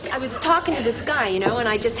I was talking to this guy, and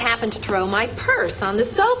I just happened to throw my purse on the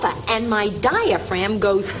sofa, and my diaphragm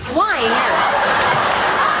goes flying out.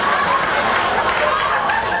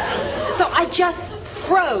 So I just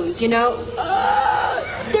froze, staring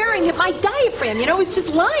at my diaphragm, it was just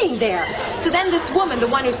lying there. So then this woman, the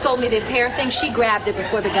one who sold me this hair thing, she grabbed it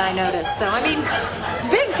before the guy noticed. So,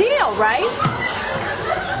 big deal, right?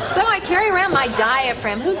 So I carry around my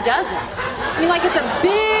diaphragm. Who doesn't? It's a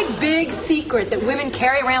big, big secret that women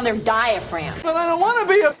carry around their diaphragm. But I don't want to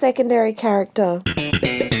be a secondary character.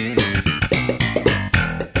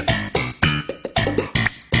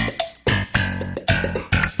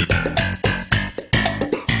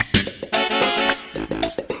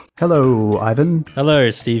 Hello, Ivan. Hello,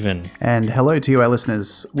 Stephen. And hello to you, our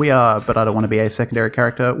listeners. We are But I Don't Want to Be a Secondary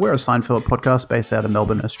Character. We're a Seinfeld podcast based out of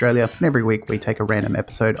Melbourne, Australia. And every week we take a random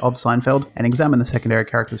episode of Seinfeld and examine the secondary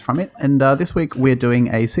characters from it. And this week we're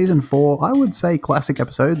doing a season 4, I would say, classic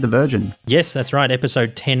episode, The Virgin. Yes, that's right.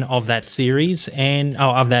 Episode 10 of that series and,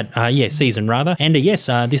 season rather. And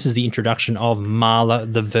this is the introduction of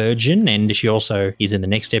Marla the Virgin. And she also is in the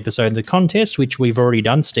next episode, The Contest, which we've already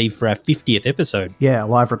done, Steve, for our 50th episode. Yeah,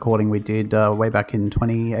 live recording we did way back in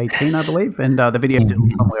 2018, I believe, and the video is still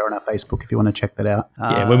somewhere on our Facebook if you want to check that out.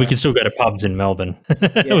 When we can still go to pubs in Melbourne.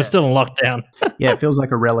 We're still in lockdown. Yeah, it feels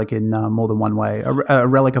like a relic in more than one way. A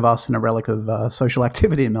relic of us and a relic of social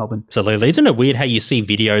activity in Melbourne. Absolutely. Isn't it weird how you see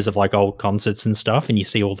videos of old concerts and stuff and you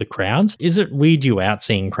see all the crowds? Is it weird you out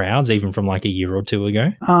seeing crowds even from a year or two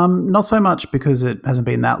ago? Not so much because it hasn't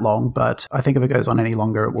been that long, but I think if it goes on any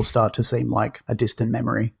longer, it will start to seem like a distant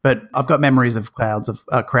memory. But I've got memories of crowds of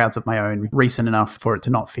my own recent enough for it to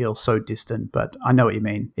not feel so distant, but I know what you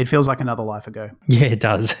mean. It feels like another life ago. Yeah, it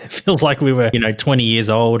does. It feels like we were, 20 years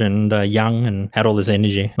old and young and had all this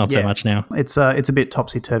energy. Not so much now. It's a bit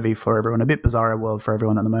topsy-turvy for everyone, a bit bizarre world for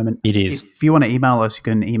everyone at the moment. It is. If you want to email us, you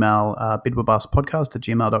can email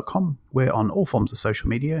bidwabastpodcast@gmail.com. We're on all forms of social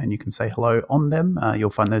media and you can say hello on them. You'll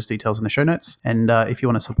find those details in the show notes. And if you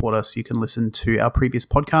want to support us, you can listen to our previous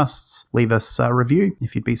podcasts, leave us a review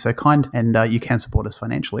if you'd be so kind, and you can support us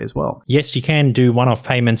financially as well. Yes, you can do one-off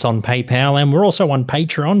payments on PayPal, and we're also on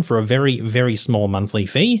Patreon for a very, very small monthly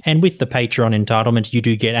fee. And with the Patreon entitlement, you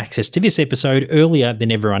do get access to this episode earlier than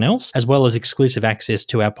everyone else, as well as exclusive access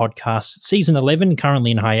to our podcast Season 11,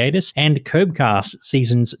 currently in hiatus, and Curbcast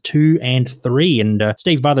Seasons 2 and 3. And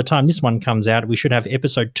Steve, by the time this one comes out, we should have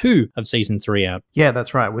episode 2 of Season 3 out. Yeah,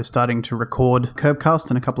 that's right. We're starting to record Curbcast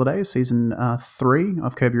in a couple of days, Season 3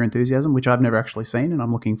 of Curb Your Enthusiasm, which I've never actually seen, and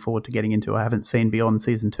I'm looking forward to getting into. I haven't seen beyond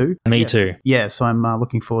Season 2. Me too. Yeah, so I'm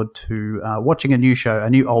looking forward to watching a new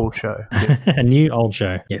old show. A new old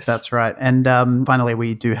show, yes. That's right. And finally,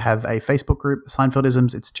 we do have a Facebook group,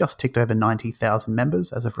 Seinfeldisms. It's just ticked over 90,000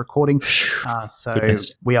 members as of recording. So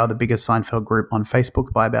Goodness. We are the biggest Seinfeld group on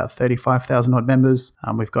Facebook by about 35,000 odd members.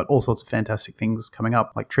 We've got all sorts of fantastic things coming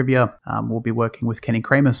up, like trivia. We'll be working with Kenny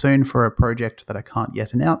Kramer soon for a project that I can't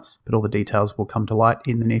yet announce, but all the details will come to light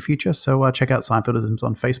in the near future. So check out Seinfeldisms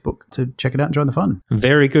on Facebook to check it out and join the fun.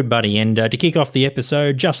 Very good, buddy. And to kick off the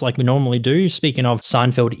episode, just like we normally do, speaking of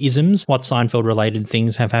Seinfeld-isms, what Seinfeld-related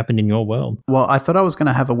things have happened in your world? Well, I thought I was going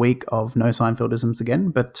to have a week of no Seinfeld-isms again,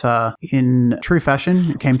 but in true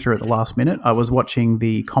fashion, it came through at the last minute. I was watching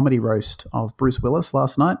the comedy roast of Bruce Willis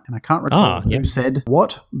last night, and I can't recall who said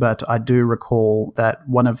what, but I do recall that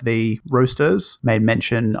one of the roasters made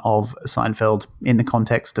mention of Seinfeld in the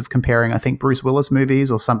context of comparing, I think, Bruce Willis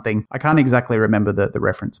movies or something. I can't exactly remember the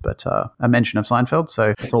reference, but a mention of Seinfeld,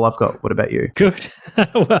 so that's all I've got. What about you? Good.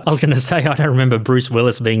 Well, I was going to say, I don't remember Bruce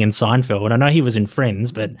Willis being in Seinfeld. I know he was in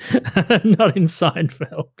Friends, but not in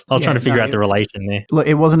Seinfeld. I was trying to figure out the relation there. Look,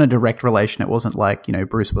 it wasn't a direct relation. It wasn't like,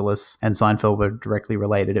 Bruce Willis and Seinfeld were directly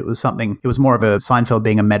related. It was more of a Seinfeld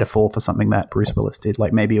being a metaphor for something that Bruce Willis did.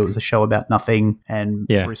 Like maybe it was a show about nothing and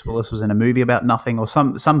Bruce Willis was in a movie about nothing, or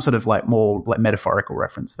some sort of more metaphorical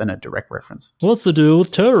reference than a direct reference. What's the deal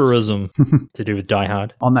with terrorism? To do with Die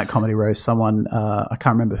Hard. On that comedy roast, someone, I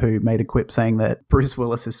can't remember who, made a quip saying that Bruce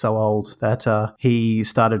Willis is so old that he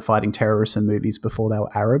started fighting terrorists in movies before they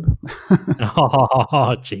were Arab.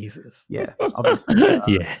 Oh, Jesus. Yeah, obviously.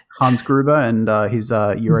 Hans Gruber and his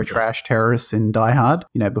Eurotrash terrorists in Die Hard,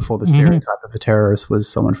 before the stereotype of a terrorist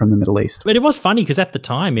was someone from the Middle East. But it was funny because at the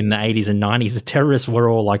time in the 80s and 90s, the terrorists were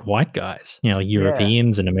all like white guys,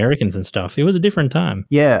 Europeans and Americans and stuff. It was a different time.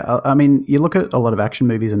 Yeah, I mean, you look at a lot of action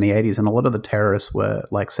movies in the 80s and a lot of the terrorists were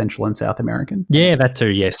like Central and South American. Yeah, Yeah, that too.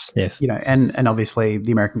 Yes. And obviously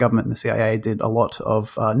the American government and the CIA did a lot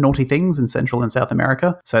of naughty things in Central and South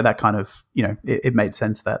America. So that kind of, it made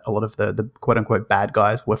sense that a lot of the quote unquote bad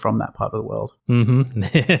guys were from that part of the world.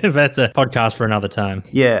 Mm-hmm. That's a podcast for another time.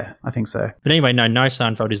 Yeah, I think so. But anyway, no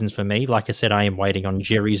Seinfeld isn't for me. Like I said, I am waiting on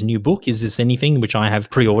Jerry's new book, Is This Anything?, which I have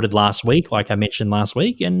pre-ordered last week, like I mentioned last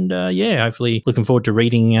week. And hopefully looking forward to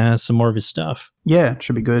reading some more of his stuff. Yeah, it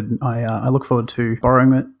should be good. I look forward to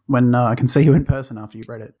borrowing it when I can see you in person after you've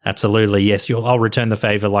read it. Absolutely, yes. I'll return the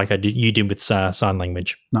favor like you did with sign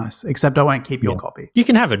language. Nice, except I won't keep your copy. You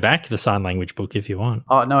can have it back, the sign language book, if you want.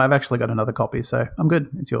 Oh, no, I've actually got another copy, so I'm good.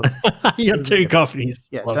 It's yours. You got 2 copies.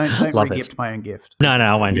 Yeah, don't re-gift my own gift. No,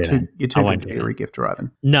 I won't do that. You're too good to be a re-gifter,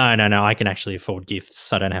 Ivan. No, I can actually afford gifts,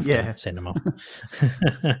 so I don't have to send them off.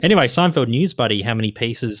 Anyway, Seinfeld news, buddy. How many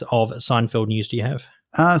pieces of Seinfeld news do you have?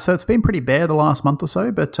 So it's been pretty bare the last month or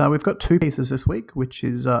so, but we've got 2 pieces this week, which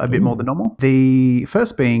is a bit more than normal. The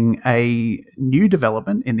first being a new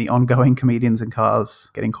development in the ongoing Comedians in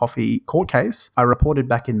Cars Getting Coffee court case. I reported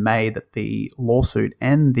back in May that the lawsuit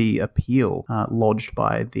and the appeal lodged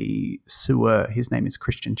by the suer, his name is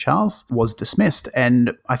Christian Charles, was dismissed.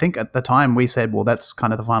 And I think at the time we said, well, that's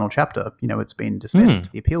kind of the final chapter. It's been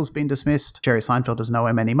dismissed. The appeal's been dismissed. Jerry Seinfeld doesn't owe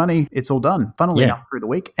him any money. It's all done. Funnily enough, through the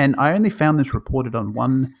week. And I only found this reported on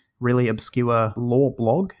one really obscure law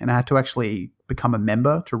blog, and I had to actually become a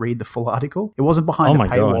member to read the full article. It wasn't behind a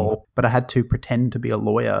paywall, but I had to pretend to be a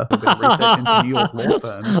lawyer, a bit of research into New York law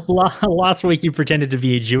firms. Last week you pretended to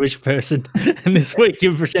be a Jewish person, and this week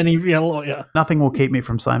you're pretending to be a lawyer. Nothing will keep me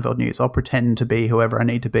from Seinfeld News. I'll pretend to be whoever I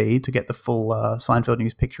need to be to get the full Seinfeld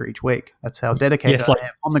News picture each week. That's how dedicated I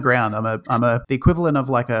am. On the ground, I'm the equivalent of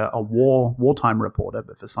like a wartime reporter,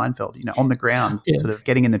 but for Seinfeld, on the ground, sort of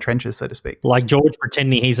getting in the trenches, so to speak. Like George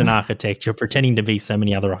pretending he's an architect. You're pretending to be so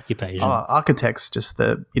many other occupations. Architect's just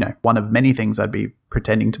one of many things I'd be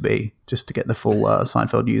pretending to be just to get the full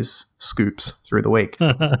Seinfeld News scoops through the week.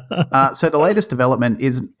 So the latest development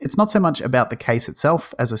it's not so much about the case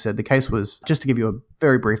itself. As I said, the case was, just to give you a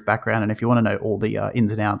very brief background, and if you want to know all the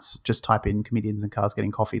ins and outs, just type in Comedians in Cars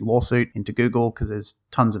Getting Coffee lawsuit into Google, because there's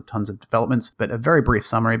tons of developments. But a very brief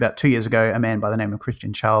summary: about 2 years ago, a man by the name of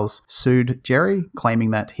Christian Charles sued Jerry,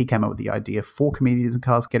 claiming that he came up with the idea for Comedians in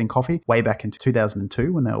Cars Getting Coffee way back in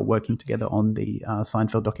 2002 when they were working together on the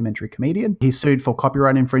Seinfeld documentary Comedian. He sued for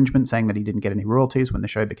copyright infringement, saying that he didn't get any royalties when the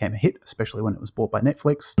show became a hit, especially when it was bought by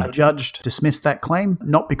Netflix. A judge dismissed that claim,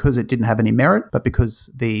 not because it didn't have any merit, but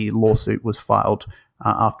because the lawsuit was filed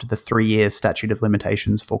after the 3-year statute of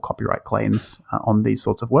limitations for copyright claims on these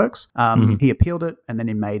sorts of works. He appealed it, and then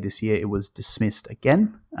in May this year, it was dismissed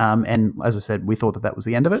again. And as I said, we thought that was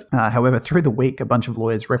the end of it. However, through the week, a bunch of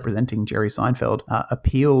lawyers representing Jerry Seinfeld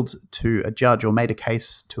appealed to a judge, or made a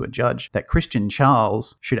case to a judge, that Christian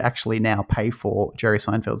Charles should actually now pay for Jerry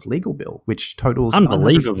Seinfeld's legal bill, which totals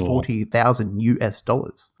 $140,000 US.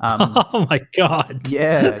 Oh my God.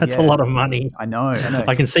 Yeah. That's a lot of money. I know.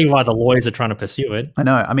 I can see why the lawyers are trying to pursue it. I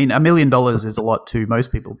know. I mean, $1 million is a lot to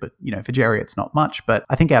most people, but, for Jerry, it's not much. But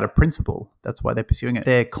I think out of principle, that's why they're pursuing it.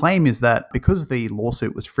 Their claim is that because the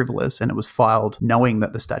lawsuit was frivolous and it was filed knowing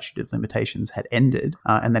that the statute of limitations had ended,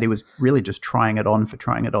 and that he was really just trying it on for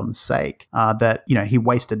trying it on's sake, that, he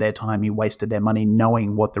wasted their time, he wasted their money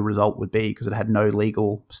knowing what the result would be, because it had no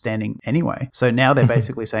legal standing anyway. So now they're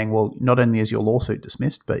basically saying, well, not only is your lawsuit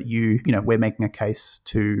dismissed, but we're making a case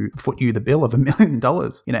to foot you the bill of $1 million,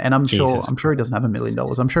 and I'm sure he doesn't have $1 million.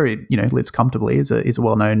 I'm sure he, lives comfortably. He's a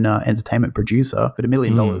well-known entertainment producer, but $1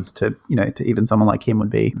 million to even someone like him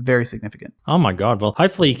would be very significant. Oh my God. Well,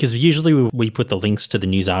 hopefully, because usually we put the links to the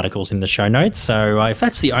news articles in the show notes. So if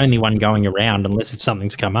that's the only one going around, unless if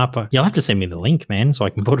something's come up, you'll have to send me the link, man, so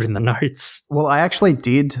I can put it in the notes. Well, I actually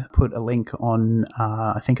did put a link on,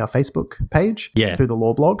 I think, our Facebook page to the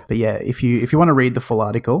law blog. But yeah, if you want to read the full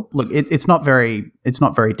article, look, it's not very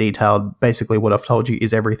detailed. Basically, what I've told you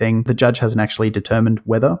is everything. The judge hasn't actually determined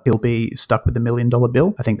whether he'll be stuck with the $1 million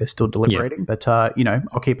bill. I think they're still deliberating, but I'll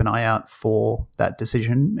keep an eye out for that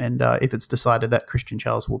decision. And if it's decided that Christian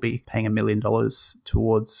Charles will be paying $1 million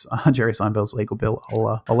towards Jerry Seinfeld's legal bill,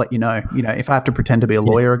 I'll let you know. If I have to pretend to be a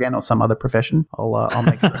lawyer again or some other profession, I'll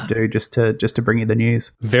make sure I do just to bring you the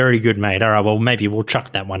news. Very good, mate. All right, well, maybe we'll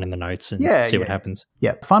chuck that one in the notes and see what happens.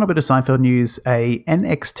 Yeah. Final bit of Seinfeld news: a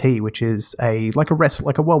NXT, which is a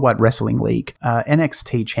worldwide wrestling league,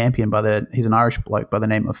 NXT champion he's an Irish bloke by the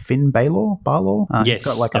name of Finn Balor. Yes,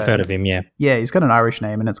 I've heard of him. Yeah, he's got an Irish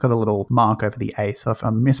name and it's got a little mark over the A. So if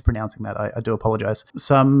I'm mispronouncing that, I do apologize.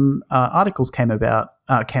 Some articles came out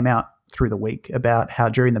through the week about how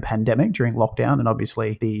during the pandemic, during lockdown, and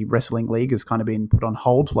obviously the wrestling league has kind of been put on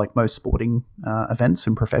hold like most sporting events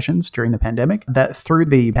and professions during the pandemic, that through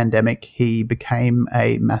the pandemic, he became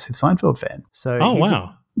a massive Seinfeld fan. So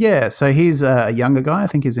wow. Yeah, so he's a younger guy. I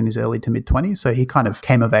think he's in his early to mid-20s. So he kind of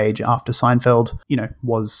came of age after Seinfeld,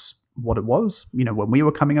 was what it was, when we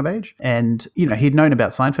were coming of age. And, he'd known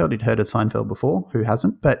about Seinfeld. He'd heard of Seinfeld before. Who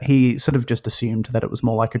hasn't? But he sort of just assumed that it was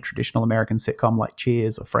more like a traditional American sitcom like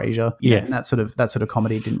Cheers or Frasier. And that sort of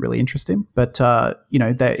comedy didn't really interest him. But,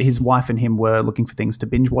 that his wife and him were looking for things to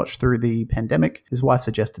binge watch through the pandemic. His wife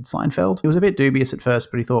suggested Seinfeld. He was a bit dubious at first,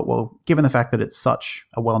 but he thought, well, given the fact that it's such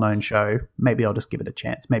a well-known show, maybe I'll just give it a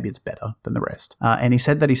chance. Maybe it's better than the rest. And he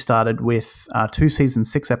said that he started with 2 seasons,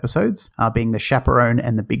 6 episodes, being The Chaperone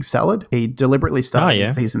and The Big Salad. He deliberately started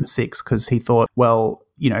in season 6 because he thought, well,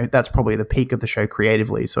 that's probably the peak of the show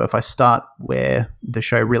creatively. So if I start where the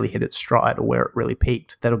show really hit its stride or where it really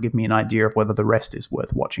peaked, that'll give me an idea of whether the rest is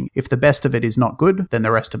worth watching. If the best of it is not good, then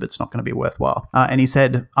the rest of it's not going to be worthwhile. And he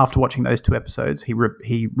said after watching those 2 episodes,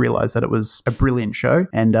 he realized that it was a brilliant show,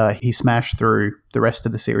 and he smashed through the rest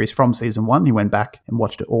of the series from season 1. He went back and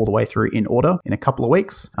watched it all the way through in order in a couple of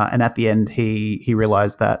weeks. And at the end, he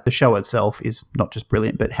realized that the show itself is not just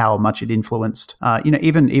brilliant, but how much it influenced,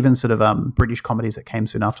 even sort of British comedies that came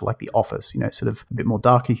soon after, like The Office, sort of a bit more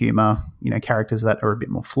darker humor, characters that are a bit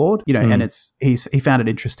more flawed, and he found it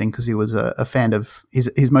interesting because he was a fan of,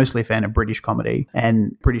 he's mostly a fan of British comedy,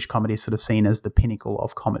 and British comedy is sort of seen as the pinnacle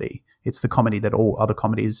of comedy. It's the comedy that all other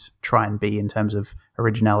comedies try and be in terms of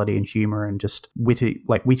originality and humor and just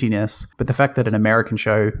wittiness. But the fact that an American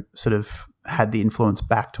show sort of had the influence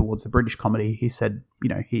back towards the British comedy, he said,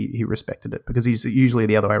 he respected it, because he's usually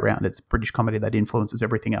the other way around. It's British comedy that influences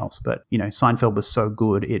everything else. But, Seinfeld was so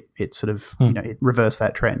good, it sort of, it reversed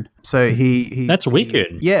that trend. So he That's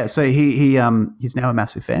wicked. Yeah. So he's now a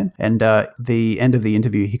massive fan. And the end of the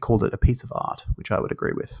interview, he called it a piece of art, which I would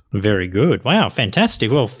agree with. Very good. Wow.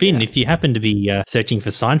 Fantastic. Well, Finn, if you happen to be searching for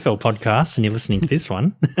Seinfeld podcasts and you're listening to this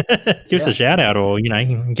one, give us a shout out, or,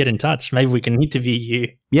 get in touch. Maybe we can interview you.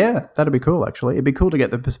 Yeah, that'd be cool, actually. It'd be cool to get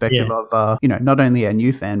the perspective of, not only a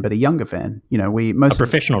new fan, but a younger fan. A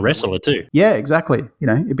professional wrestler too. Yeah, exactly.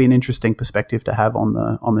 It'd be an interesting perspective to have on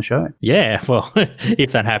the show. Yeah, well,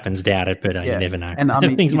 if that happens, doubt it, but you never know. And I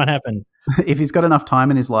mean, things might happen. If he's got enough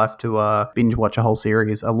time in his life to binge watch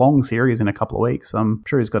a long series in a couple of weeks, I'm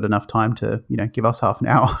sure he's got enough time to, give us half an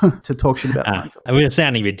hour to talk shit about Seinfeld. We're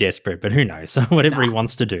sounding a bit desperate, but who knows? Whatever he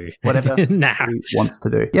wants to do. Whatever he wants to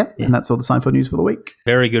do. Yep. Yeah. And that's all the Seinfeld news for the week.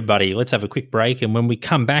 Very good, buddy. Let's have a quick break. And when we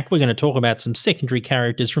come back, we're going to talk about some secondary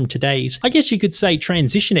characters from today's, I guess you could say,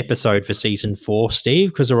 transition episode for season 4, Steve,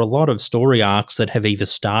 because there are a lot of story arcs that have either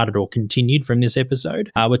started or continued from this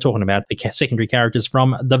episode. We're talking about the secondary characters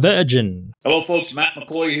from The Virgin. Hello, folks. Matt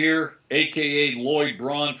McCoy here, a.k.a. Lloyd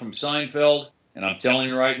Braun from Seinfeld. And I'm telling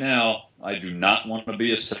you right now, I do not want to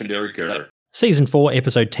be a secondary character. Season 4,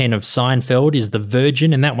 Episode 10 of Seinfeld is The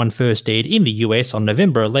Virgin, and that one first aired in the US on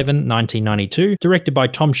November 11, 1992, directed by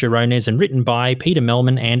Tom Sharones and written by Peter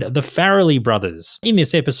Melman and the Farrelly brothers. In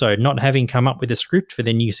this episode, not having come up with a script for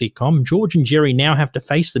their new sitcom, George and Jerry now have to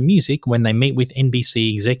face the music when they meet with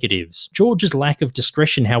NBC executives. George's lack of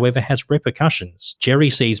discretion, however, has repercussions. Jerry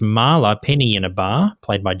sees Marla Penny in a bar,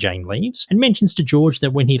 played by Jane Leeves, and mentions to George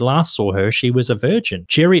that when he last saw her, she was a virgin.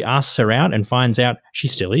 Jerry asks her out and finds out she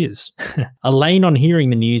still is. Elaine, on hearing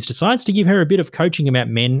the news, decides to give her a bit of coaching about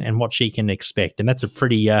men and what she can expect. And that's a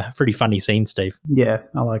pretty funny scene, Steve. Yeah,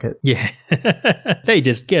 I like it. Yeah. They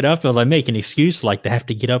just get up, or they make an excuse like they have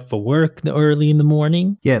to get up for work early in the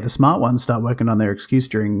morning. Yeah, the smart ones start working on their excuse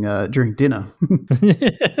during dinner.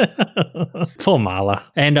 Poor Marla.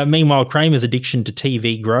 And meanwhile, Kramer's addiction to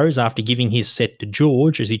TV grows after giving his set to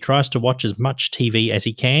George as he tries to watch as much TV as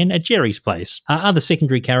he can at Jerry's place. Other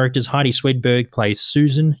secondary characters, Heidi Swedberg plays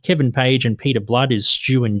Susan, Kevin Page and Peter Blood is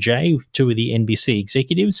Stu and Jay, 2 of the NBC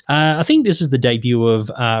executives. I think this is the debut of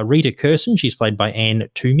Rita Kerson. She's played by Anne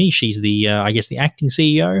Toomey. She's the acting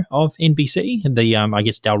CEO of NBC, and the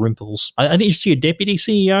Dalrymple's. I think she's a deputy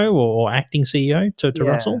CEO or acting CEO to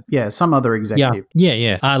Russell. Yeah, some other executive.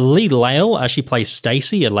 Yeah. Lee Lale, she plays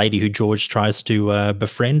Stacy, a lady who George tries to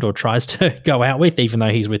befriend or tries to go out with, even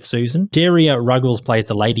though he's with Susan. Daria Ruggles plays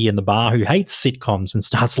the lady in the bar who hates sitcoms and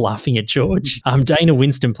starts laughing at George. Dana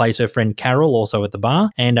Winston plays her friend Carol, also at the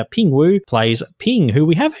bar. And Ping Wu plays Ping, who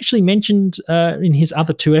we have actually mentioned in his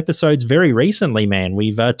other 2 episodes very recently, man.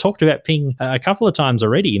 We've talked about Ping a couple of times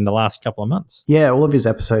already in the last couple of months. Yeah, all of his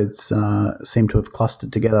episodes seem to have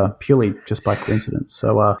clustered together purely just by coincidence.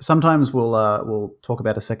 So sometimes we'll talk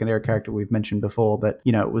about a secondary character we've mentioned before, but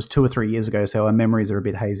it was 2 or 3 years ago, so our memories are a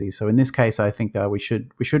bit hazy. So in this case, I think we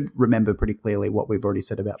should remember pretty clearly what we've already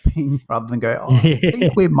said about Ping, rather than go, I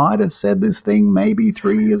think we might have said this thing maybe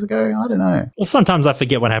 3 years ago. I don't know. Well, sometimes I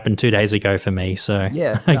forget what happened 2 days ago for me, so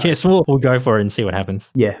I guess we'll go for it and see what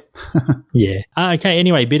happens. Yeah. Yeah. Okay,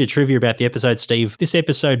 anyway, a bit of trivia about the episode, Steve. This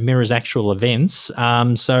episode mirrors actual events.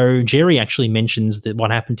 So Jerry actually mentions that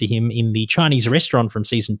what happened to him in the Chinese restaurant from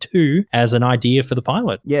season 2 as an idea for the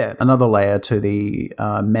pilot. Yeah, another layer to the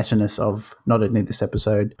meta-ness of not only this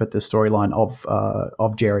episode, but the storyline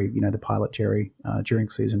of Jerry, the pilot Jerry during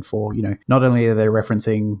season 4. Not only are they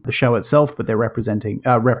referencing the show itself, but they're representing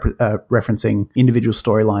referencing individual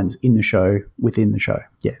storylines in the show within the show.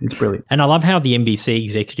 Yeah, it's brilliant. And I love how the NBC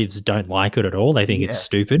executives don't like it at all. They think it's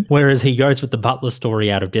stupid. Whereas he goes with the Butler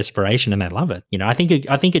story out of desperation and they love it. I think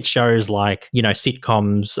it shows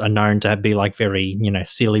sitcoms are known to be very,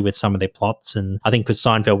 silly with some of their plots. And I think because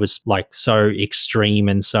Seinfeld was so extreme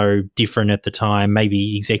and so different at the time,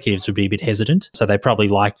 maybe executives would be a bit hesitant. So they probably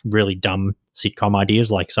like really dumb sitcom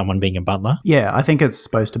ideas like someone being a butler. Yeah, I think it's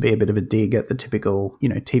supposed to be a bit of a dig at the typical,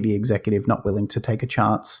 TV executive not willing to take a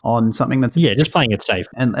chance on something that's just playing it safe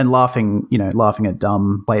and laughing at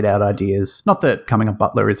dumb played out ideas. Not that coming a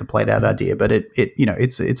butler is a played out idea, but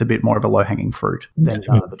it's a bit more of a low hanging fruit than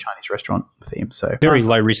the Chinese restaurant theme. So very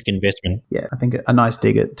low risk investment. Yeah, I think a nice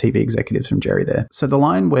dig at TV executives from Jerry there. So the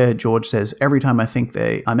line where George says, "Every time I think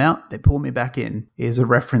I'm out, they pull me back in," is a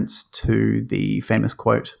reference to the famous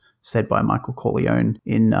quote said by Michael Corleone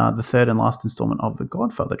in the third and last installment of the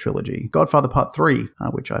Godfather trilogy, Godfather Part 3,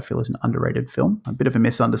 which I feel is an underrated film, a bit of a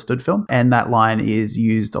misunderstood film. And that line is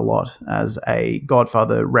used a lot as a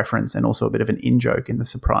Godfather reference and also a bit of an in-joke in The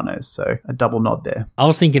Sopranos. So a double nod there. I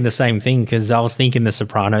was thinking the same thing because I was thinking The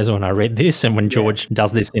Sopranos when I read this and when George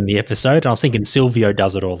does this in the episode. I was thinking Silvio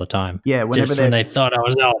does it all the time. Yeah, when they thought I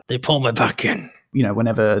was out, they pull me back in.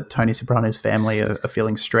 Whenever Tony Soprano's family are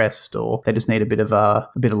feeling stressed or they just need a bit of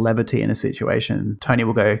levity in a situation, Tony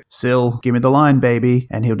will go, "Sil, give me the line, baby."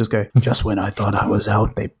 And he'll just go, "Just when I thought I was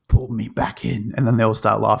out, they pulled me back in." And then they'll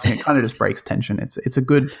start laughing. It kind of just breaks tension. It's a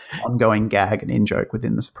good ongoing gag and in-joke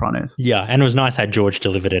within The Sopranos. Yeah, and it was nice how George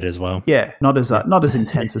delivered it as well. Yeah, not as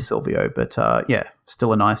intense as Silvio, but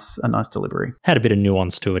still a nice delivery. Had a bit of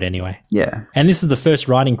nuance to it anyway. Yeah. And this is the first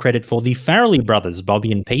writing credit for the Farrelly brothers,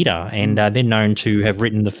 Bobby and Peter, and they're known to have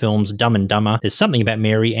written the films Dumb and Dumber, There's Something About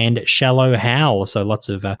Mary, and Shallow Hal. So lots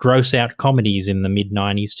of gross-out comedies in the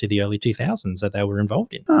mid-90s to the early 2000s that they were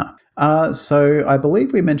involved in. So I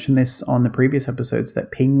believe we mentioned this on the previous episodes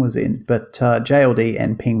that Ping was in, but JLD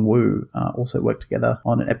and Ping Wu also worked together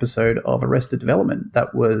on an episode of Arrested Development.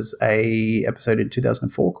 That was a episode in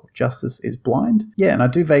 2004 called Justice is Blind. Yeah, and I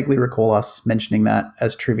do vaguely recall us mentioning that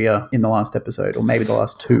as trivia in the last episode, or maybe the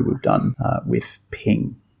last 2 we've done with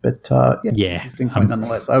Ping. But interesting point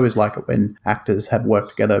nonetheless. I always like it when actors have worked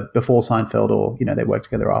together before Seinfeld or, they work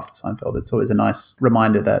together after Seinfeld. It's always a nice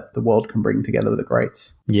reminder that the world can bring together the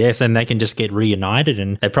greats. Yes, and they can just get reunited,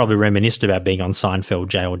 and they probably reminisced about being on Seinfeld,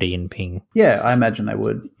 JLD and Ping. Yeah, I imagine they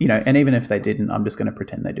would. And even if they didn't, I'm just going to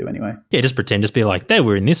pretend they do anyway. Yeah, just pretend. Just be like, they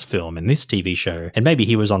were in this film and this TV show, and maybe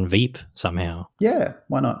he was on Veep somehow. Yeah,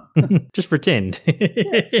 why not? Just pretend.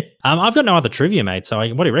 I've got no other trivia, mate, so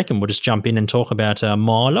what do you reckon? We'll just jump in and talk about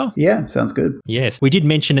Marla? Yeah, sounds good. Yes. We did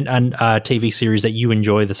mention a TV series that you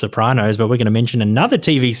enjoy, The Sopranos, but we're going to mention another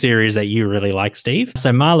TV series that you really like, Steve.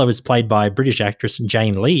 So Marla is played by British actress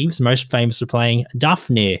Jane Leeves, most famous for playing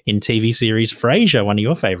Daphne in TV series Frasier, one of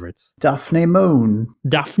your favourites. Daphne Moon.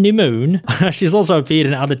 Daphne Moon. She's also appeared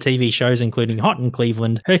in other TV shows, including Hot in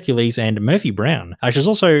Cleveland, Hercules, and Murphy Brown. She's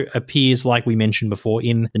also appears, like we mentioned before,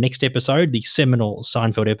 in the next episode, the seminal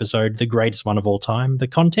Seinfeld episode, The Greatest One of All Time, The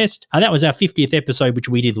Contest. That was our 50th episode, which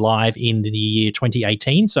we did live in the year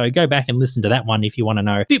 2018. So go back and listen to that one if you want to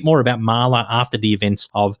know a bit more about Marla after the events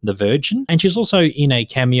of The Virgin. And she's also in a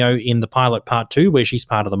cameo in the pilot part 2, where she's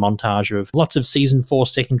part of the montage of lots of season 4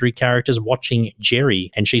 secondary characters watching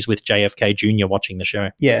Jerry, and she's with JFK Jr. watching the show.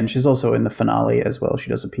 Yeah, and she's also in the finale as well. She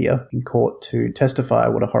does appear in court to testify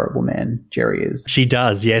what a horrible man Jerry is. She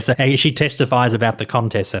does, yes. She testifies about the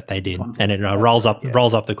contest that they did, and it rolls up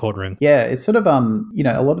the courtroom. Yeah, it's sort of a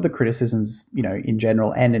lot of the criticisms, in general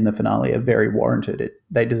jail and in the finale are very warranted.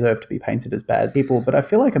 They deserve to be painted as bad people. But I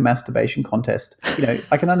feel like a masturbation contest,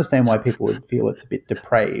 I can understand why people would feel it's a bit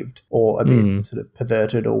depraved or a bit sort of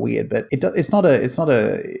perverted or weird, but it's not a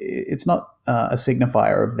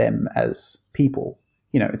signifier of them as people.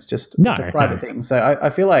 It's just it's a private thing. So I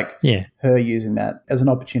feel like her using that as an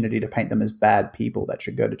opportunity to paint them as bad people that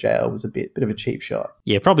should go to jail was a bit of a cheap shot.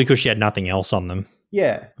 Yeah, probably because she had nothing else on them.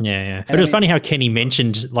 Yeah. But it was funny how Kenny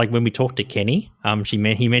mentioned, like when we talked to Kenny,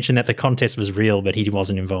 he mentioned that the contest was real, but he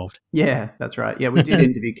wasn't involved. Yeah, that's right. Yeah, we did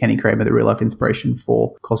interview Kenny Kramer, the real life inspiration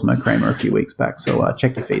for Cosmo Kramer, a few weeks back. So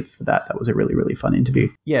check your feed for that. That was a really, really fun interview.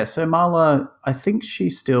 Yeah, so Marla, I think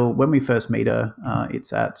she's still, when we first meet her,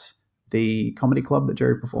 it's at the comedy club that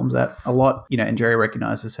Jerry performs at a lot, and Jerry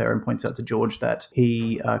recognizes her and points out to George that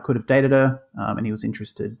he could have dated her and he was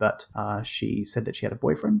interested, but she said that she had a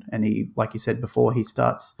boyfriend, and he, like you said before, he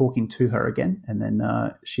starts talking to her again, and then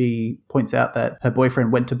she points out that her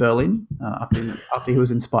boyfriend went to Berlin after he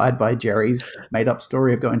was inspired by Jerry's made-up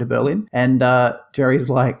story of going to Berlin, and Jerry's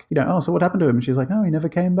like, so what happened to him? And she's like, oh, he never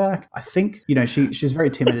came back. I think, she's very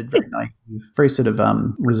timid, very naive, very sort of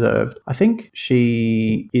reserved. I think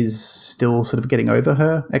she is still sort of getting over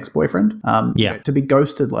her ex-boyfriend. To be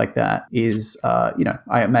ghosted like that is,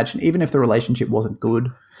 I imagine even if the relationship wasn't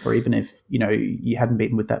good, or even if, you hadn't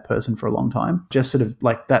been with that person for a long time, just sort of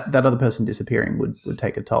like that other person disappearing would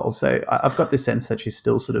take a toll. So I've got this sense that she's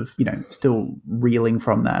still sort of, still reeling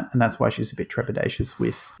from that. And that's why she's a bit trepidatious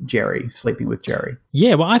with Jerry, sleeping with Jerry.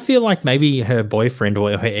 Yeah, well, I feel like maybe her boyfriend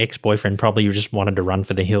or her ex-boyfriend probably just wanted to run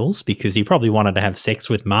for the hills because he probably wanted to have sex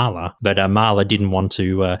with Marla, but Marla didn't want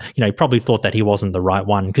to, probably thought that he wasn't the right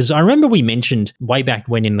one. Because I remember we mentioned way back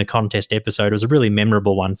when in the contest episode, it was a really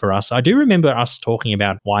memorable one for us. I do remember us talking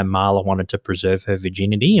about why Marla wanted to preserve her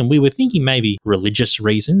virginity, and we were thinking maybe religious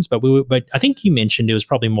reasons, but I think you mentioned it was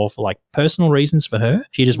probably more for like personal reasons for her.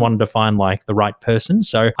 She just wanted to find like the right person.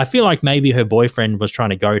 So I feel like maybe her boyfriend was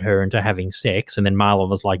trying to goad her into having sex, and then Marla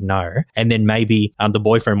was like no, and then maybe the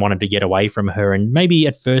boyfriend wanted to get away from her, and maybe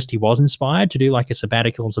at first he was inspired to do like a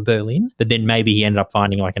sabbatical to Berlin, but then maybe he ended up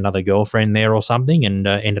finding like another girlfriend there or something, and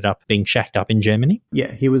ended up being shacked up in Germany.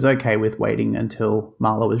 Yeah, he was okay with waiting until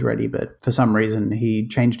Marla was ready, but for some reason he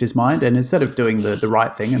changed his mind, and instead of doing the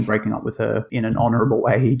right thing and breaking up with her in an honorable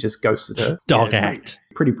way, he just ghosted her. Dog act.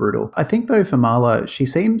 Pretty brutal. I think though for Marla, she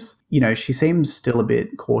seems still a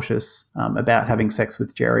bit cautious about having sex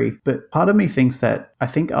with Jerry, but part of me thinks that I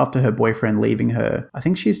think after her boyfriend leaving her, I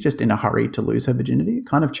think she's just in a hurry to lose her virginity. It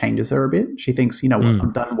kind of changes her a bit. She thinks,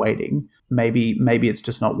 I'm done waiting. Maybe it's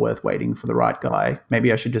just not worth waiting for the right guy.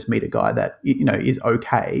 Maybe I should just meet a guy that, is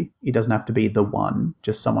okay. He doesn't have to be the one,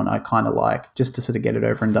 just someone I kind of like, just to sort of get it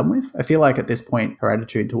over and done with. I feel like at this point, her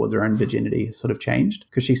attitude towards her own virginity has sort of changed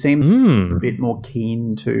because she seems a bit more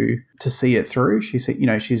keen to see it through. She's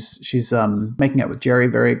making out with Jerry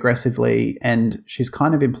very aggressively, and she's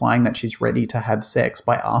kind of implying that she's ready to have sex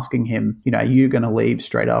by asking him, are you going to leave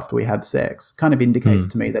straight after we have sex? Kind of indicates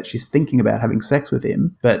to me that she's thinking about having sex with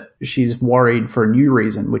him, but she's worried for a new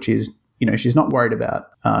reason, which is, she's not worried about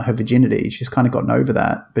her virginity. She's kind of gotten over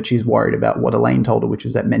that, but she's worried about what Elaine told her, which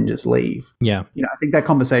is that men just leave. Yeah. I think that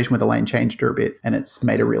conversation with Elaine changed her a bit, and it's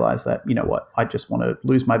made her realize that, I just want to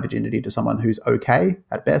lose my virginity to someone who's okay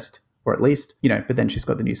at best, or at least, but then she's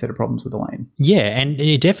got the new set of problems with Elaine. Yeah, and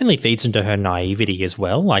it definitely feeds into her naivety as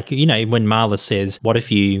well. Like, when Marla says, what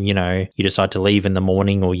if you decide to leave in the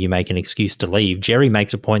morning or you make an excuse to leave? Jerry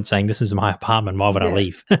makes a point saying, this is my apartment, why would I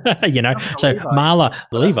leave? So Marla,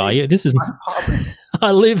 Levi, this is my apartment.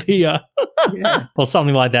 I live here. Yeah. Or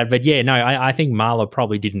something like that. But yeah, no, I think Marla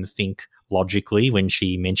probably didn't think logically when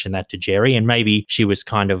she mentioned that to Jerry, and maybe she was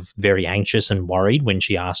kind of very anxious and worried when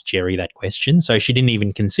she asked Jerry that question, so she didn't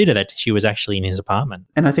even consider that she was actually in his apartment.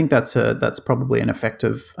 And I think that's probably an effect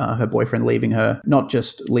of her boyfriend leaving her, not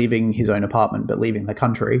just leaving his own apartment but leaving the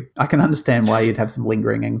country. I can understand why you'd have some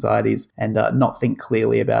lingering anxieties and not think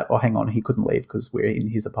clearly about, hang on, he couldn't leave because we're in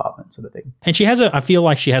his apartment, sort of thing. And I feel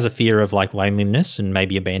like she has a fear of like loneliness and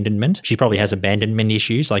maybe abandonment. She probably has abandonment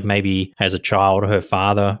issues, like maybe as a child her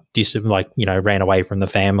father ran away from the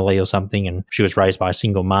family or something, and she was raised by a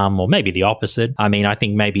single mom, or maybe the opposite. I mean, I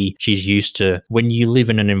think maybe she's used to, when you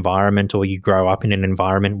live in an environment or you grow up in an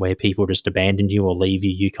environment where people just abandon you or leave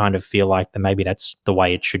you, you kind of feel like that maybe that's the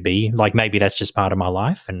way it should be. Like maybe that's just part of my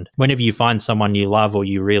life. And whenever you find someone you love or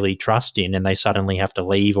you really trust in and they suddenly have to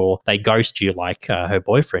leave or they ghost you like her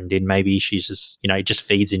boyfriend did, maybe she's just, it just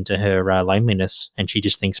feeds into her loneliness, and she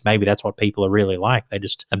just thinks maybe that's what people are really like. They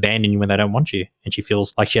just abandon you when they don't want you. And she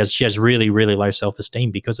feels like she has really, really low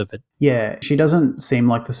self-esteem because of it. Yeah, she doesn't seem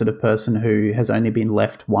like the sort of person who has only been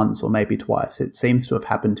left once or maybe twice. It seems to have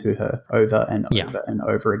happened to her over and over and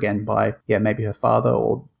over again by, maybe her father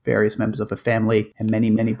or various members of her family and many,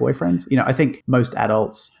 many boyfriends. I think most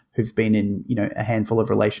adults who've been in, a handful of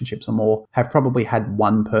relationships or more have probably had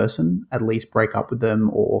one person at least break up with them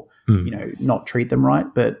or, not treat them right.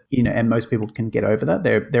 But, and most people can get over that.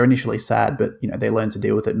 They're initially sad, but, they learn to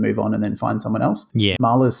deal with it and move on and then find someone else. Yeah.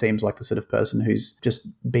 Marla seems like the sort of person who's just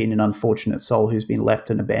been an unfortunate soul who's been left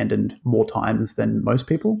and abandoned more times than most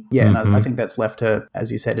people. Yeah. And I think that's left her, as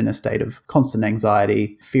you said, in a state of constant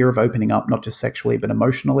anxiety, fear of opening up, not just sexually, but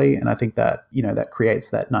emotionally. And I think that, that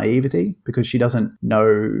creates that naivety because she doesn't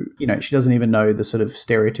know, she doesn't even know the sort of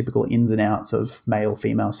stereotypical ins and outs of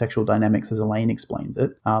male-female sexual dynamics as Elaine explains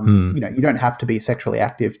it. You don't have to be sexually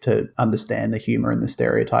active to understand the humor and the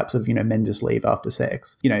stereotypes of, men just leave after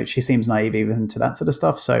sex. She seems naive even to that sort of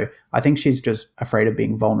stuff. So I think she's just afraid of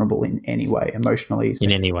being vulnerable in any way, emotionally.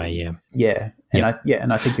 In any way, yeah. Yeah.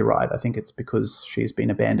 And I think you're right. I think it's because she's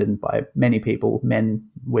been abandoned by many people, men,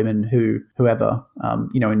 women, whoever,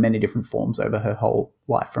 in many different forms over her whole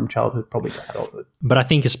life from childhood probably to adulthood. But I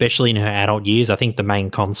think especially in her adult years, I think the main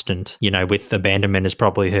constant, with abandonment is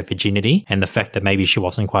probably her virginity and the fact that maybe she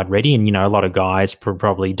wasn't quite ready. And, a lot of guys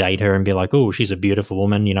probably date her and be like, oh, she's a beautiful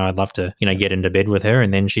woman. I'd love to, get into bed with her.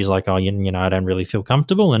 And then she's like, oh, I don't really feel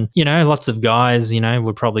comfortable. And, lots of guys,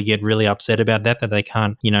 would probably get really upset about that they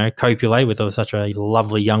can't, copulate with such a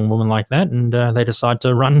lovely young woman like that. And they decide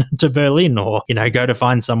to run to Berlin or, go to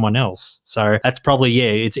find someone else. So that's probably,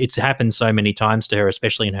 it's happened so many times to her,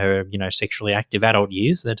 especially in her, sexually active adult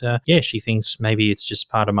years that, she thinks maybe it's just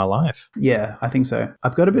part of my life. Yeah, I think so.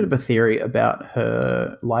 I've got a bit of a theory about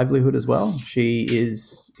her livelihood as well. She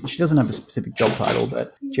doesn't have a specific job title,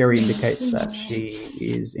 but Jerry indicates that she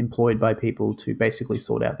is employed by people to basically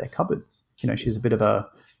sort out their cupboards. She's a bit of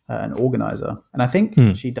an organizer. And I think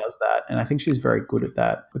she does that. And I think she's very good at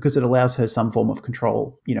that because it allows her some form of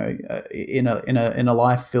control, in a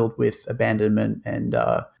life filled with abandonment and,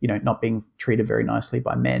 not being treated very nicely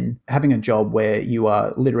by men. Having a job where you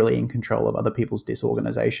are literally in control of other people's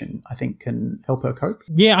disorganization, I think can help her cope.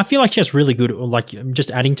 Yeah, I feel like she has really good,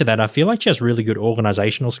 just adding to that, I feel like she has really good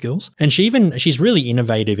organizational skills. And she's really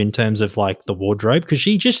innovative in terms of the wardrobe because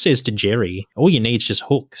she just says to Jerry, all you need is just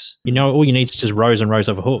hooks. All you need is just rows and rows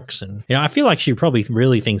of hooks. And, I feel like she probably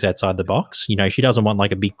really thinks outside the box. She doesn't want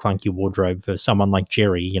a big clunky wardrobe for someone like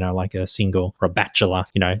Jerry, like a single or a bachelor,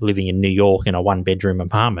 living in New York in a 1-bedroom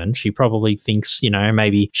apartment. She probably thinks,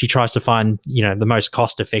 maybe she tries to find, the most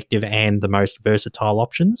cost effective and the most versatile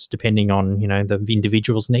options depending on, the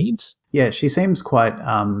individual's needs. Yeah, she seems quite,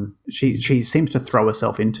 she seems to throw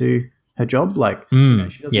herself into her job.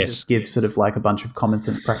 She doesn't just give sort of a bunch of common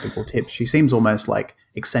sense practical tips. She seems almost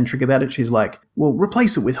eccentric about it. She's like, well,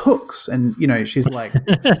 replace it with hooks. And, she's like...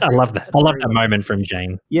 I love that. I love that moment from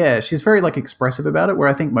Jane. Yeah, she's very expressive about it, where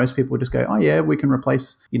I think most people just go, oh yeah, we can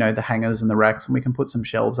replace, the hangers and the racks and we can put some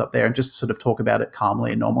shelves up there and just sort of talk about it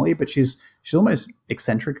calmly and normally. But she's almost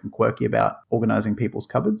eccentric and quirky about organizing people's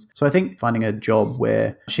cupboards. So I think finding a job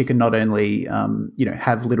where she can not only,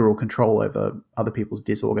 have literal control over other people's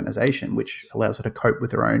disorganization, which allows her to cope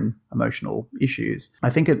with her own emotional issues. I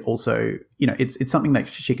think it also, it's something that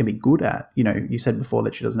she can be good at. You said before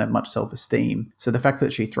that she doesn't have much self-esteem. So the fact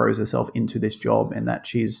that she throws herself into this job and that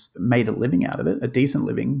she's made a living out of it, a decent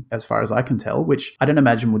living, as far as I can tell, which I don't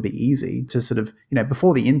imagine would be easy to sort of,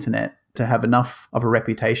 before the internet, to have enough of a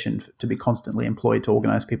reputation to be constantly employed to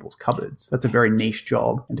organize people's cupboards. That's a very niche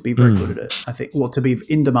job, and to be very good at it, I think, to be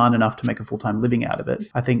in demand enough to make a full-time living out of it,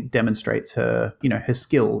 I think demonstrates her, her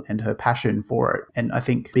skill and her passion for it. And I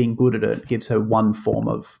think being good at it gives her one form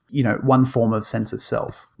of sense of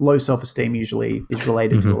self. Low self-esteem usually is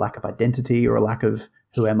related to a lack of identity or a lack of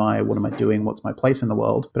who am I? What am I doing? What's my place in the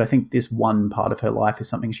world? But I think this one part of her life is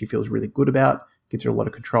something she feels really good about. Gives her a lot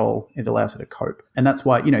of control. It allows her to cope. And that's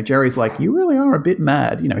why, Jerry's like, you really are a bit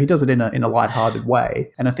mad. He does it in a lighthearted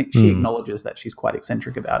way. And I think she acknowledges that she's quite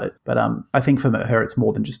eccentric about it. But I think for her, it's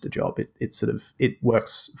more than just a job. It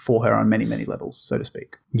works for her on many, many levels, so to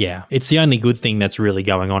speak. Yeah. It's the only good thing that's really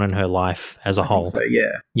going on in her life as a whole. So,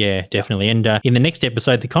 yeah. Yeah, definitely. And in the next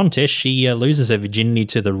episode, The Contest, she loses her virginity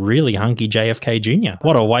to the really hunky JFK Jr.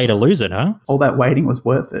 What a way to lose it, huh? All that waiting was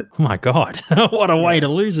worth it. Oh my God. What a way to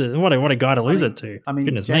lose it. What a guy to lose it to. I mean,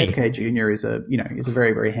 goodness JFK Jr. is a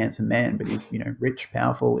very, very handsome man, but he's, rich,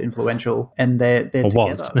 powerful, influential, and they're together.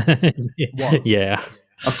 Was. Yeah.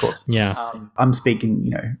 Of course. Yeah. I'm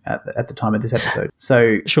speaking, at the time of this episode.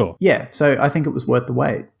 So sure. Yeah. So I think it was worth the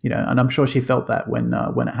wait, and I'm sure she felt that when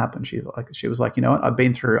it happened. She was like, you know what, I've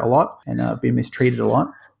been through a lot and I've been mistreated a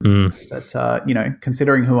lot. But,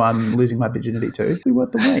 considering who I'm losing my virginity to, it'll be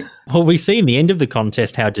worth the wait. Well, we see in the end of the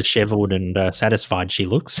contest how disheveled and satisfied she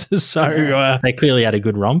looks. So they clearly had a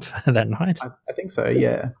good romp that night. I think so,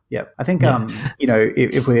 yeah. I think,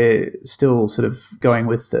 if we're still sort of going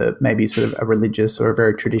with maybe sort of a religious or a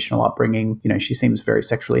very traditional upbringing, she seems very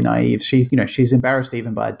sexually naive. She's embarrassed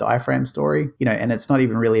even by a diaphragm story, and it's not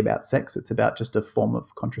even really about sex. It's about just a form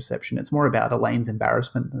of contraception. It's more about Elaine's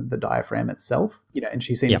embarrassment than the diaphragm itself, and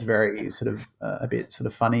she seems very sort of a bit sort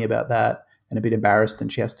of funny about that and a bit embarrassed,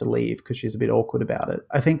 and she has to leave because she's a bit awkward about it.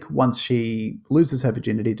 I think once she loses her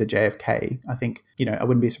virginity to JFK, I think, I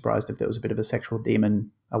wouldn't be surprised if there was a bit of a sexual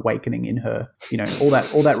demon awakening in her. All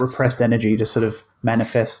that repressed energy just sort of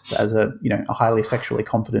manifests as a highly sexually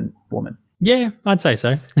confident woman. Yeah, I'd say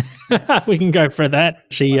so. We can go for that.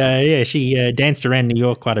 She danced around New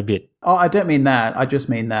York quite a bit. Oh, I don't mean that. I just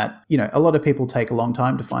mean that, a lot of people take a long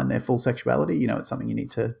time to find their full sexuality. It's something you need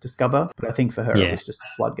to discover. But I think for her, it was just a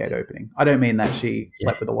floodgate opening. I don't mean that she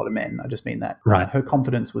slept with a lot of men. I just mean that her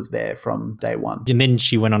confidence was there from day one. And then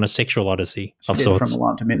she went on a sexual odyssey of sorts. From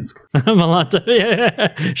Milan to Minsk. Milan to,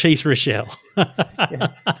 yeah. She's Rochelle.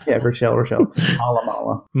 yeah, Rochelle.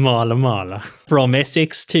 Mala. From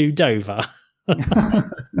Essex to Dover.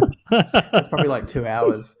 That's probably like 2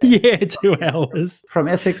 hours. Yeah, 2 hours. From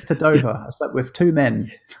Essex to Dover, I slept with 2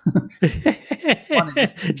 men.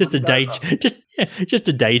 Just a day, just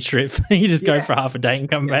a day trip. You just go for half a day and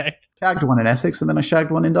come back. Shagged one in Essex, and then I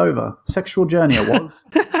shagged one in Dover. Sexual journey it was.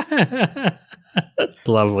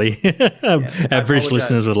 Lovely. Our British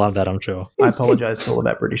listeners would love that, I'm sure. I apologise to all of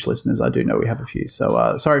our British listeners. I do know we have a few.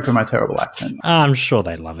 So sorry for my terrible accent. I'm sure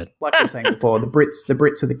they love it. Like I was saying before, the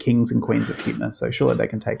Brits are the kings and queens of humour. So surely they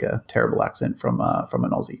can take a terrible accent from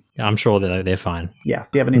an Aussie. I'm sure they're fine. Yeah.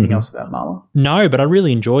 Do you have anything else about Marla? No, but I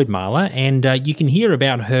really enjoyed Marla. And you can hear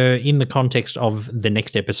about her in the context of the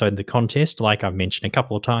next episode, The Contest, like I've mentioned a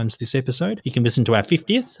couple of times this episode. You can listen to our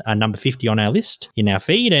 50th, number 50 on our list in our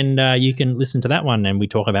feed, and you can listen to that one, and we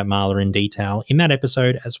talk about Marla in detail in that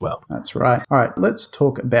episode as well. That's right. All right, let's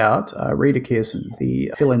talk about Rita Kearson,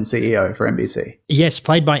 the fill-in CEO for NBC. Yes,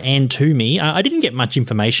 played by Anne Toomey. I didn't get much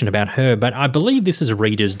information about her, but I believe this is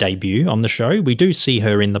Rita's debut on the show. We do see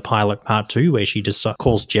her in the pilot part 2, where she just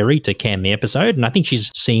calls Jerry to can the episode, and I think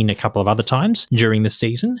she's seen a couple of other times during the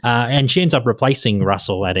season, and she ends up replacing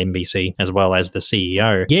Russell at NBC as well as the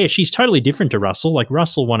CEO. Yeah, she's totally different to Russell. Like,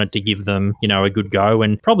 Russell wanted to give them, a good go,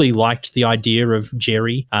 and probably liked the idea of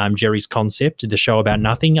Jerry's concept, the show about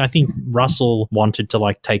nothing. I think Russell wanted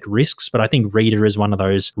to take risks, but I think Rita is one of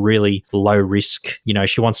those really low risk,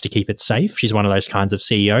 she wants to keep it safe. She's one of those kinds of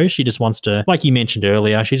CEOs. She just wants to, like you mentioned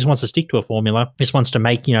earlier, she just wants to stick to a formula, just wants to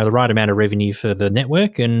make, the right amount of revenue for the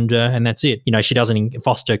network, and that's it. She doesn't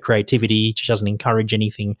foster creativity. She doesn't encourage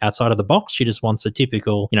anything outside of the box. She just wants a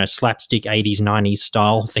typical, slapstick 80s, 90s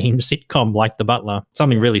style themed sitcom like The Butler.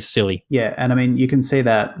 Something really silly. Yeah, and I mean, you can see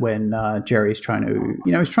that when Jerry's trying to,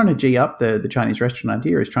 he's trying to G up the Chinese restaurant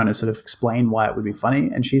idea. He's trying to sort of explain why it would be funny,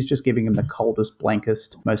 and she's just giving him the coldest,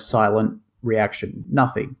 blankest, most silent reaction.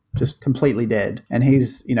 Nothing. Just completely dead. And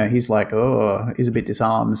he's like, he's a bit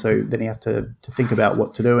disarmed. So then he has to think about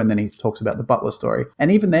what to do. And then he talks about the Butler story.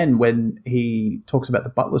 And even then, when he talks about the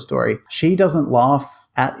Butler story, she doesn't laugh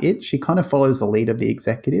at it. She kind of follows the lead of the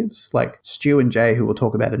executives, like Stu and Jay, who we'll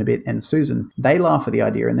talk about in a bit, and Susan. They laugh at the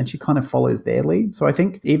idea, and then she kind of follows their lead. So I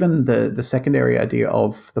think even the secondary idea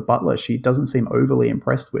of the Butler, she doesn't seem overly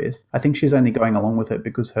impressed with. I think she's only going along with it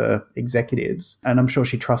because her executives, and I'm sure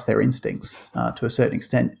she trusts their instincts to a certain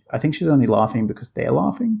extent. I think she's only laughing because they're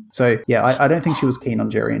laughing. So yeah, I don't think she was keen on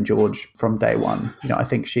Jerry and George from day one. I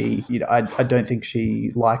think she, I don't think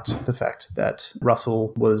she liked the fact that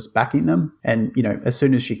Russell was backing them, and as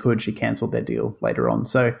soon as she could, she cancelled their deal later on.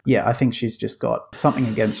 So yeah, I think she's just got something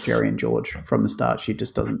against Jerry and George from the start. She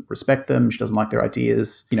just doesn't respect them. She doesn't like their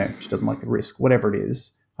ideas. She doesn't like the risk, whatever it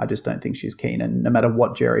is. I just don't think she's keen. And no matter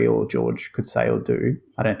what Jerry or George could say or do,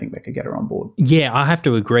 I don't think they could get her on board. Yeah, I have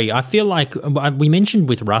to agree. I feel like we mentioned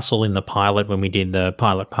with Russell in the pilot when we did the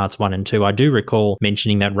pilot parts 1 and 2, I do recall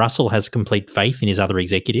mentioning that Russell has complete faith in his other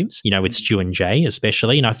executives, with Stu and Jay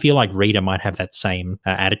especially. And I feel like Rita might have that same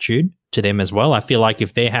attitude to them as well. I feel like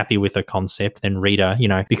if they're happy with the concept, then Rita,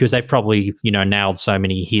 because they've probably, nailed so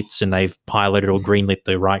many hits and they've piloted or greenlit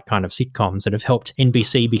the right kind of sitcoms that have helped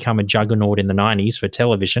NBC become a juggernaut in the 90s for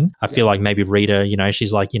television. I feel like maybe Rita,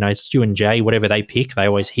 she's like, Stu and Jay, whatever they pick, they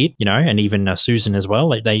always hit, and even Susan as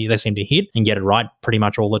well. They seem to hit and get it right pretty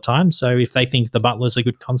much all the time. So if they think The Butler's a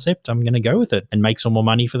good concept, I'm going to go with it and make some more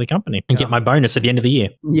money for the company and get my bonus at the end of the year.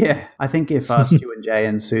 Yeah, I think if Stu and Jay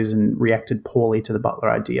and Susan reacted poorly to The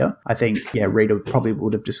Butler idea, I think, Rita probably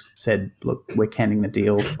would have just said, look, we're canning the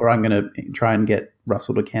deal, or I'm going to try and get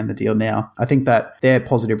Russell to can the deal now. I think that their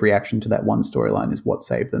positive reaction to that one storyline is what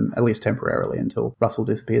saved them, at least temporarily, until Russell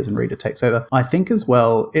disappears and Rita takes over. I think as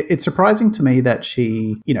well, it's surprising to me that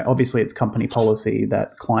she, obviously it's company policy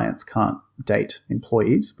that clients can't date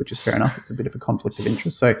employees, which is fair enough. It's a bit of a conflict of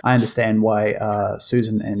interest. So I understand why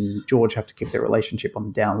Susan and George have to keep their relationship on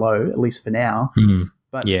the down low, at least for now.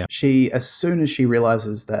 But she, as soon as she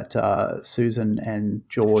realizes that Susan and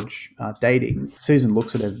George are dating, Susan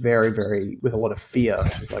looks at her very, very, with a lot of fear.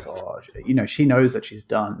 She's like, she knows that she's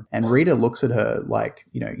done. And Rita looks at her like,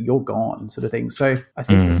 you're gone, sort of thing. So I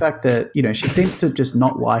think the fact that, she seems to just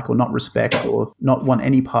not like or not respect or not want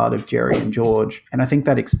any part of Jerry and George. And I think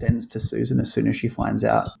that extends to Susan as soon as she finds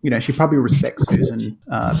out. She probably respects Susan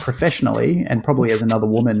professionally and probably as another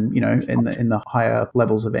woman, in the higher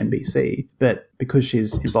levels of NBC. But because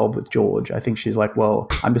she's involved with George, I think she's like, well,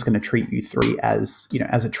 I'm just going to treat you three as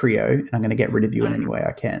a trio, and I'm going to get rid of you in any way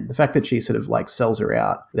I can. The fact that she sort of like sells her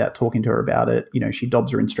out without talking to her about it, she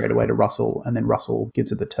dobs her in straight away to Russell, and then Russell gives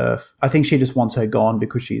her the turf. I think she just wants her gone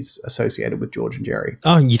because she's associated with George and Jerry.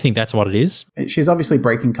 Oh, you think that's what it is? She's obviously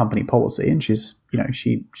breaking company policy, and she's,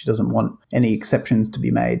 she doesn't want any exceptions to be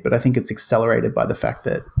made, but I think it's accelerated by the fact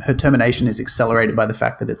that her termination is accelerated by the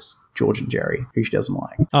fact that it's George and Jerry, who she doesn't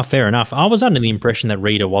like. Oh, fair enough. I was under the impression that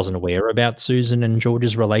Rita wasn't aware about Susan and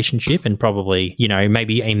George's relationship, and probably,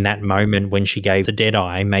 maybe in that moment when she gave the dead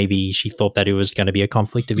eye, maybe she thought that it was going to be a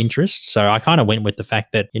conflict of interest. So I kind of went with the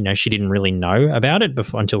fact that, she didn't really know about it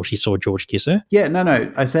until she saw George kiss her. Yeah,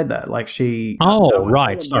 no, I said that. Like she... Oh,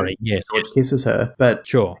 right. Sorry. Yes. George kisses her. But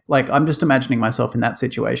sure. Like, I'm just imagining myself in that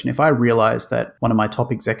situation. If I realized that one of my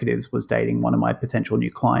top executives was dating one of my potential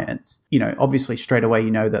new clients, obviously straight away,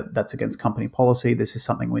 that that's against company policy. This is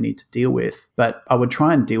something we need to deal with. But I would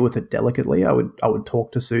try and deal with it delicately. I would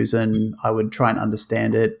talk to Susan. I would try and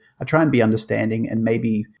understand it. I try and be understanding and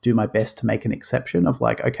maybe do my best to make an exception of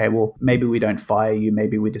like, okay, well, maybe we don't fire you.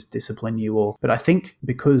 Maybe we just discipline you. But I think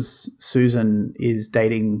because Susan is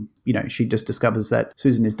dating, she just discovers that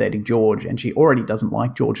Susan is dating George and she already doesn't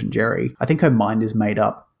like George and Jerry. I think her mind is made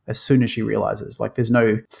up as soon as she realizes, like, there's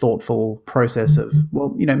no thoughtful process of,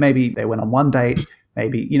 well, maybe they went on one date.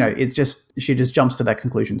 Maybe, it's just, she just jumps to that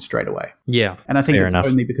conclusion straight away. Yeah. And I think it's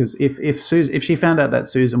only because if she found out that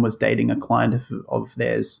Susan was dating a client of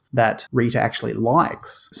theirs that Rita actually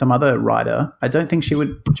likes, some other writer, I don't think she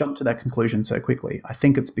would jump to that conclusion so quickly. I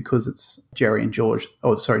think it's because it's Jerry and George,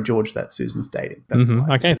 George that Susan's dating. That's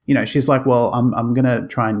why. Okay. She's like, well, I'm going to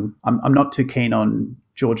try and, I'm not too keen on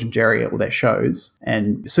George and Jerry at all their shows,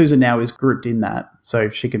 and Susan now is grouped in that, so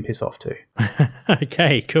she can piss off too.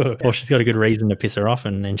 Okay, cool. Well, she's got a good reason to piss her off,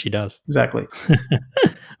 and she does. Exactly.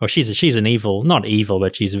 Well, she's an evil, not evil,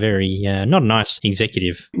 but she's very not a nice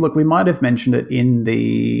executive. Look, we might have mentioned it in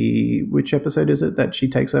which episode is it that she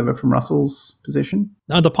takes over from Russell's position?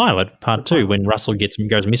 Oh, the pilot, part 2, when Russell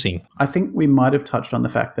goes missing. I think we might have touched on the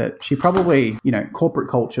fact that she probably,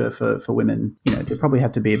 corporate culture for women, they probably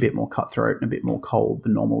have to be a bit more cutthroat and a bit more cold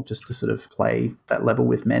than normal just to sort of play that level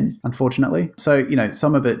with men, unfortunately. So,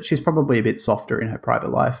 some of it, she's probably a bit softer in her private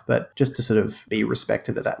life, but just to sort of be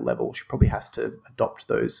respected at that level, she probably has to adopt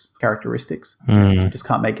those characteristics. She just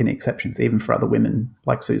can't make any exceptions, even for other women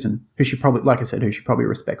like Susan, who she probably, like I said, who she probably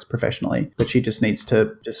respects professionally, but she just needs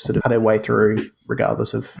to just sort of cut her way through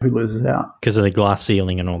regardless of who loses out. Because of the glass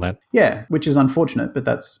ceiling and all that. Yeah, which is unfortunate, but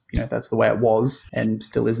that's the way it was and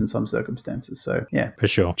still is in some circumstances. So, yeah. For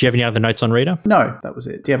sure. Do you have any other notes on Rita? No, that was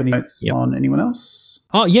it. Do you have any notes on anyone else?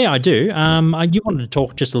 Oh, yeah, I do. You wanted to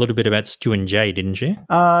talk just a little bit about Stu and Jay, didn't you?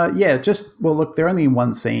 Look, they're only in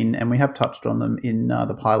one scene, and we have touched on them in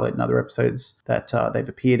the pilot and other episodes that they've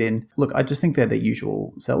appeared in. Look, I just think they're their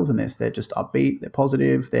usual selves in this. They're just upbeat, they're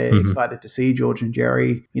positive, they're excited to see George and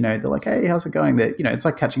Jerry. They're like, hey, how's it going? They're, it's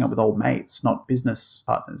like catching up with old mates, not business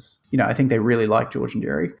partners. I think they really like George and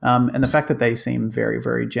Jerry. And the fact that they seem very,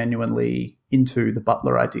 very genuinely into the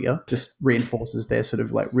butler idea just reinforces their sort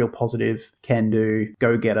of like real positive, can-do,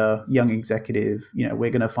 go-getter, young executive, we're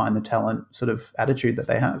going to find the talent sort of attitude that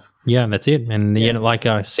they have. Yeah, that's it. And like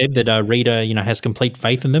I said, that Rita, has complete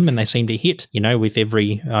faith in them, and they seem to hit, with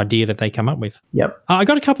every idea that they come up with. Yep. I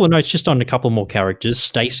got a couple of notes just on a couple more characters.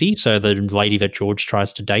 Stacey, so the lady that George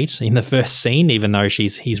tries to date in the first scene, even though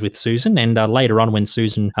he's with Susan, and later on when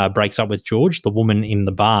Susan breaks up with George, the woman in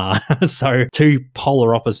the bar. So two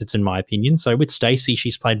polar opposites in my opinion. So with Stacey,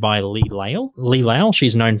 she's played by Lee Lale. Lee Lale,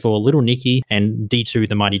 she's known for Little Nicky and D2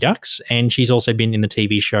 The Mighty Ducks, and she's also been in the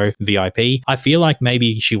TV show VIP. I feel like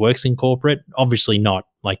maybe she works in corporate, obviously not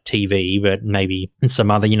like TV, but maybe in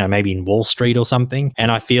some other, maybe in Wall Street or something.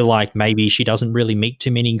 And I feel like maybe she doesn't really meet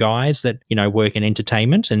too many guys that, work in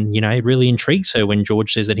entertainment. And, it really intrigues her when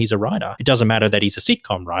George says that he's a writer. It doesn't matter that he's a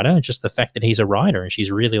sitcom writer, it's just the fact that he's a writer. And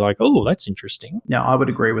she's really like, oh, that's interesting. Yeah, I would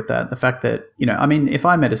agree with that. The fact that, if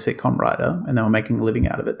I met a sitcom writer and they were making a living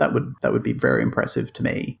out of it, that would be very impressive to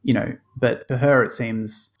me, But to her, it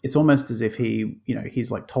seems it's almost as if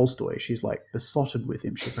he's like Tolstoy. She's like besotted with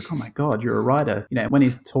him. She's like, oh my God, you're a writer. When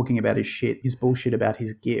he's talking about his bullshit about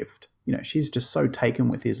his gift, she's just so taken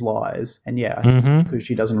with his lies. And yeah, I think because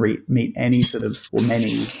she doesn't meet any sort of, or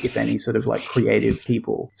many, if any, sort of like creative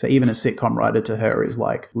people. So even a sitcom writer to her is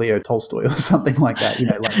like Leo Tolstoy or something like that,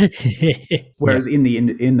 whereas in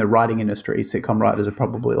the writing industry, sitcom writers are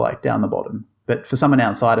probably like down the bottom. But for someone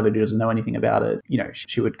outside of it who doesn't know anything about it,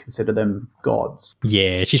 she would consider them gods.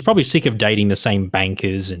 Yeah, she's probably sick of dating the same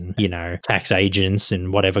bankers and, tax agents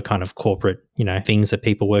and whatever kind of corporate, things that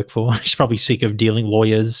people work for. She's probably sick of dealing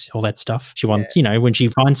lawyers, all that stuff. She wants, when she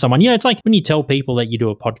finds someone, it's like when you tell people that you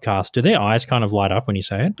do a podcast, do their eyes kind of light up when you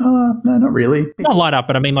say it? No, not really. Not light up,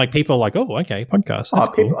 but I mean, like people are like, oh, okay, podcast. That's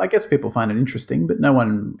cool. I guess people find it interesting, but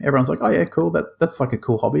everyone's like, oh yeah, cool. That's like a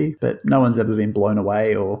cool hobby, but no one's ever been blown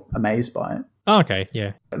away or amazed by it. Oh, okay,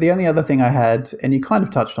 yeah. The only other thing I had, and you kind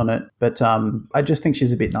of touched on it, but I just think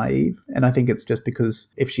she's a bit naive. And I think it's just because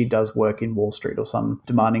if she does work in Wall Street or some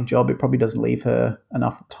demanding job, it probably doesn't leave her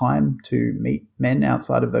enough time to meet men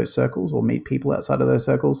outside of those circles or meet people outside of those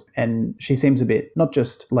circles. And she seems a bit, not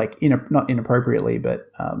just like, not inappropriately, but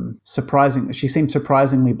she seems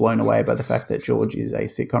surprisingly blown away by the fact that George is a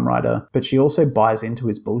sitcom writer, but she also buys into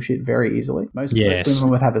his bullshit very easily. Most women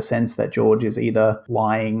would have a sense that George is either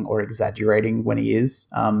lying or exaggerating when he is.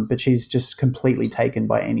 But she's just completely taken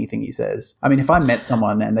by anything he says. I mean, if I met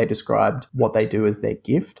someone and they described what they do as their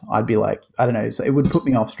gift, I'd be like, I don't know. So it would put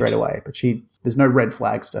me off straight away. But there's no red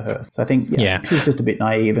flags to her. So I think, she's just a bit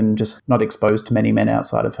naive and just not exposed to many men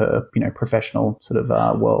outside of her, professional sort of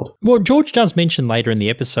world. Well, George does mention later in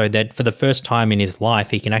the episode that for the first time in his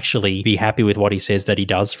life, he can actually be happy with what he says that he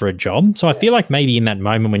does for a job. So I feel like maybe in that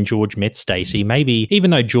moment when George met Stacey, maybe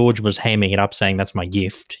even though George was hamming it up saying that's my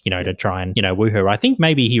gift, to try and, woo her, I think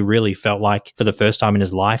maybe he really felt like for the first time in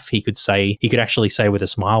his life, he could actually say with a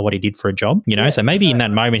smile what he did for a job, So maybe in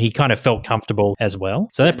that moment, he kind of felt comfortable as well.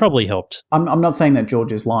 So that probably helped. I'm not saying that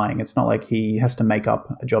George is lying. It's not like he has to make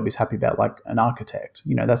up a job he's happy about, like an architect.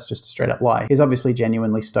 That's just a straight up lie. He's obviously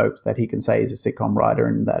genuinely stoked that he can say he's a sitcom writer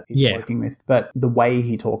and that he's working with. But the way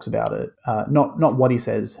he talks about it, not what he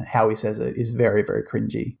says, how he says it, is very, very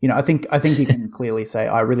cringy. I think he can clearly say,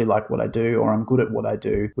 I really like what I do, or I'm good at what I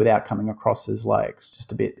do, without coming across as like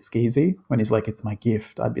just a bit skeezy. When he's like, it's my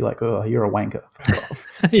gift, I'd be like, oh, you're a wanker. Fuck off.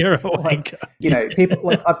 You're a wanker. People,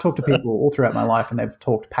 like, I've talked to people all throughout my life and they've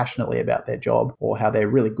talked passionately about their job or how they're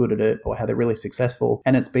really good at it or how they're really successful.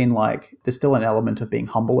 And it's been like, there's still an element of being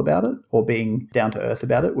humble about it or being down to earth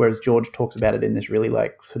about it. Whereas George talks about it in this really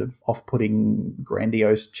like sort of off-putting,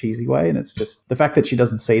 grandiose, cheesy way. And it's just the fact that she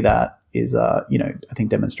doesn't see that is, I think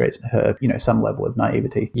demonstrates her, some level of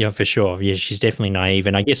naivety. Yeah, for sure. Yeah, she's definitely naive.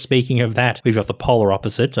 And I guess speaking of that, we've got the polar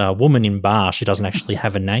opposite, a woman in Bar. She doesn't actually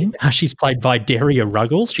have a name. She's played by Daria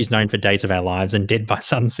Ruggles. She's known for Days of Our Lives and Dead by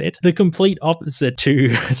Sunset. The complete opposite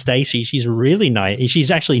to Stacey. She's really naive.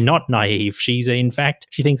 She's actually not naive. She's, in fact,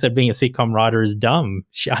 she thinks that being a sitcom writer is dumb.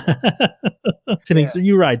 She thinks,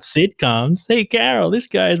 you write sitcoms? Hey, Carol, this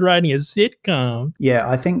guy is writing a sitcom. Yeah,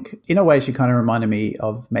 I think in a way she kind of reminded me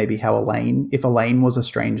of maybe how if Elaine was a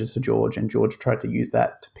stranger to George and George tried to use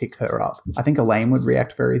that to pick her up, I think Elaine would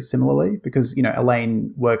react very similarly because,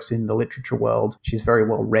 Elaine works in the literature world. She's very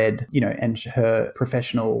well read, and her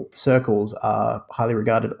professional circles are highly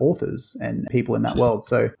regarded authors and people in that world.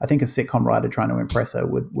 So I think a sitcom writer trying to impress her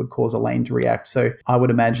would cause Elaine to react. So I would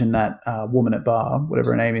imagine that woman at Bar, whatever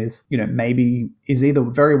her name is, maybe is either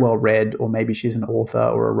very well read or maybe she's an author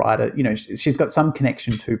or a writer. She's got some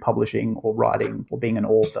connection to publishing or writing or being an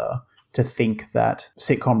author to think that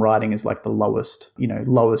sitcom writing is like the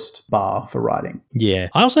lowest bar for writing. Yeah.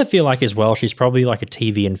 I also feel like as well, she's probably like a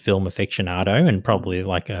TV and film aficionado and probably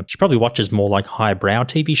she probably watches more like highbrow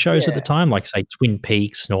TV shows at the time, like say Twin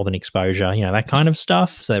Peaks, Northern Exposure, that kind of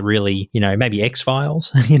stuff. So really, maybe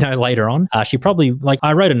X-Files, later on. She probably, like,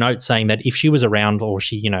 I wrote a note saying that if she was around or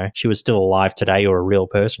she was still alive today or a real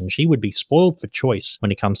person, she would be spoiled for choice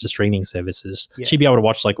when it comes to streaming services. Yeah. She'd be able to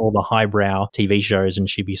watch like all the highbrow TV shows and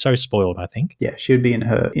she'd be so spoiled spoiled, I think. Yeah, she would be in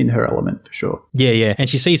her element for sure. Yeah. And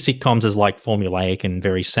she sees sitcoms as like formulaic and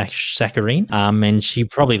very saccharine. And she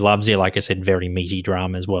probably loves, like I said, very meaty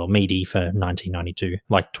drama as well. Meaty for 1992,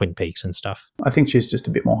 like Twin Peaks and stuff. I think she's just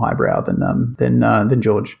a bit more highbrow than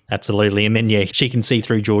George. Absolutely. And then, she can see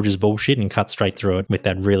through George's bullshit and cut straight through it with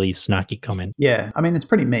that really snarky comment. Yeah. I mean, it's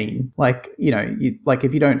pretty mean. Like,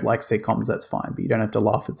 if you don't like sitcoms, that's fine, but you don't have to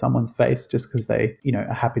laugh at someone's face just because they,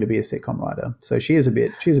 are happy to be a sitcom writer. So she's a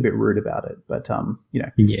bit rude about it. But,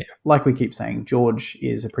 yeah, like we keep saying, George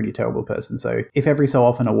is a pretty terrible person. So if every so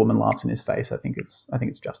often a woman laughs in his face, I think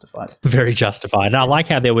it's justified. Very justified. And I like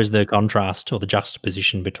how there was the contrast or the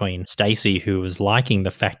juxtaposition between Stacey, who was liking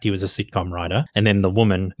the fact he was a sitcom writer, and then the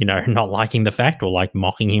woman, not liking the fact or like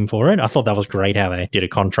mocking him for it. I thought that was great how they did a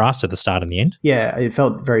contrast at the start and the end. Yeah, it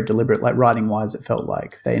felt very deliberate. Like writing wise, it felt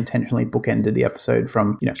like they intentionally bookended the episode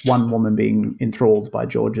from, one woman being enthralled by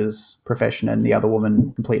George's profession and the other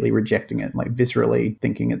woman completely rejecting it, like viscerally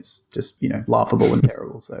thinking it's just, laughable and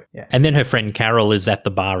terrible. So, yeah. And then her friend Carol is at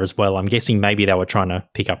the bar as well. I'm guessing maybe they were trying to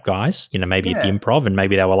pick up guys, maybe at the improv, and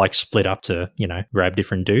maybe they were like split up to, grab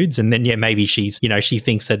different dudes. And then, maybe she's, she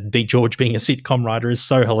thinks that Big George being a sitcom writer is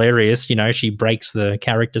so hilarious, she breaks the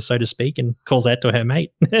character, so to speak, and calls out to her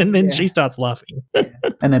mate. And then she starts laughing.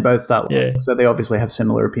 And they both start laughing. Yeah. So they obviously have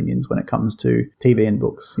similar opinions when it comes to TV and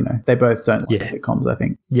books. They both don't like sitcoms, I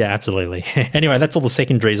think. Yeah, absolutely. Anyway, that's all the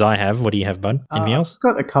secondaries I have. What do you have, bud? Anything else? I've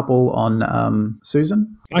got a couple on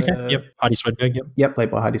Susan. Okay, yep. Heidi Swedberg, yep. Yep,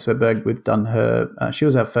 played by Heidi Swedberg. We've done her, she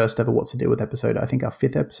was our first ever What's the Deal With episode, I think our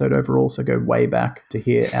 5th episode overall, so go way back to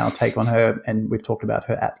hear our take on her, and we've talked about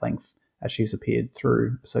her at length as she's appeared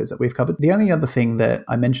through episodes that we've covered. The only other thing that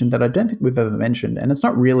I mentioned that I don't think we've ever mentioned, and it's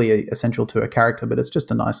not really essential to her character, but it's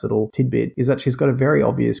just a nice little tidbit, is that she's got a very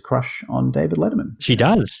obvious crush on David Letterman. She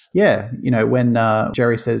does. Yeah. When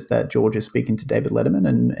Jerry says that George is speaking to David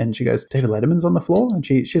Letterman and she goes, David Letterman's on the floor? And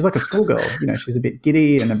she's like a schoolgirl. She's a bit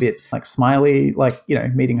giddy and a bit like smiley, like,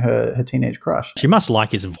 meeting her teenage crush. She must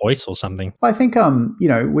like his voice or something. I think,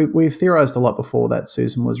 we've theorized a lot before that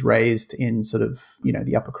Susan was raised in sort of,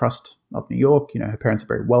 the upper crust of New York. Her parents are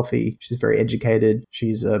very wealthy. She's very educated.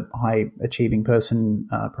 She's a high achieving person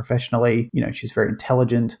professionally. She's very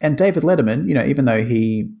intelligent. And David Letterman, even though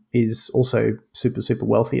he is also super, super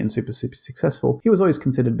wealthy and super, super successful, he was always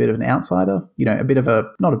considered a bit of an outsider, a bit of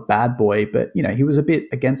not a bad boy, but, he was a bit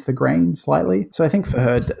against the grain slightly. So I think for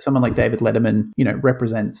her, someone like David Letterman,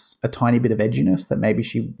 represents a tiny bit of edginess that maybe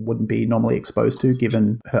she wouldn't be normally exposed to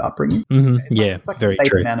given her upbringing. Mm-hmm. It's like very a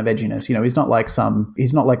safe true amount of edginess. He's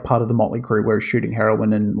not like part of the Motley Crue where he's shooting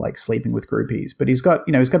heroin and like sleeping with groupies, but he's got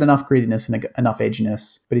enough grittiness and enough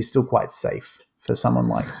edginess, but he's still quite safe for someone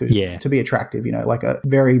like Susan to be attractive, like a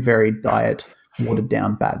very, very diet, watered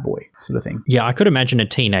down bad boy sort of thing. Yeah, I could imagine a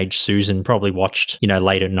teenage Susan probably watched,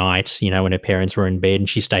 late at night, when her parents were in bed and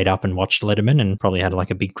she stayed up and watched Letterman and probably had like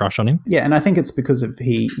a big crush on him. Yeah, and I think it's because of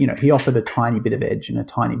he offered a tiny bit of edge and a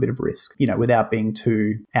tiny bit of risk, without being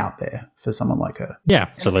too out there for someone like her. Yeah,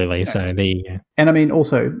 absolutely. So there you go. And I mean,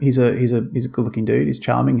 also he's a good looking dude. He's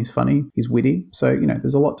charming. He's funny. He's witty. So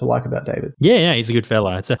there's a lot to like about David. Yeah, he's a good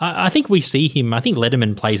fella. I think we see him. I think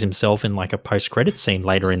Letterman plays himself in like a post-credit scene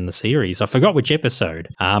later in the series. I forgot which episode,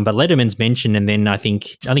 but Letterman's mentioned, and then I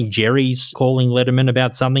think Jerry's calling Letterman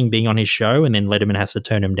about something being on his show, and then Letterman has to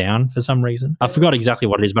turn him down for some reason. I forgot exactly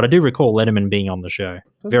what it is, but I do recall Letterman being on the show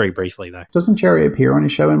very briefly though. Doesn't Jerry appear on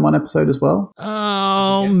his show in one episode as well?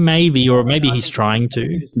 Oh, maybe, or maybe he's trying to.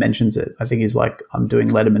 He just mentions it. I think he's like, I'm doing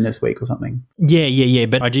Letterman this week or something. Yeah.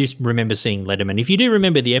 But I do remember seeing Letterman. If you do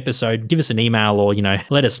remember the episode, give us an email or,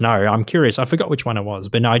 let us know. I'm curious. I forgot which one it was,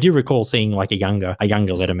 but no, I do recall seeing like a younger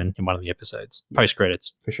Letterman in one of the episodes,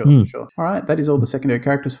 post-credits. For sure. All right, that is all the secondary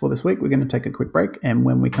characters for this week. We're going to take a quick break, and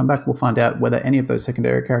when we come back, we'll find out whether any of those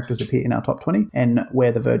secondary characters appear in our top 20 and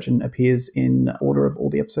where the Virgin appears in order of all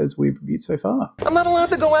the episodes we've reviewed so far. I'm not allowed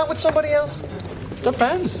to go out with somebody else?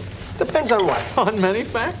 Depends. Depends on what? On many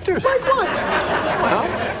factors. Like what? Well,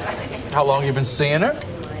 how long you been seeing her?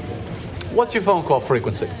 What's your phone call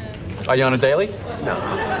frequency? Are you on a daily?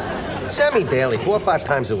 No. Semi-daily, 4 or 5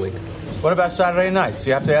 times a week. What about Saturday nights?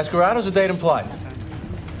 You have to ask her out, or is the date implied?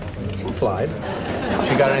 Implied.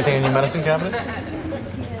 She got anything in your medicine cabinet?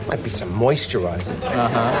 Might be some moisturizer.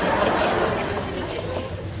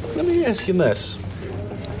 Let me ask you this.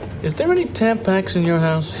 Is there any Tampax in your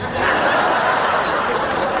house?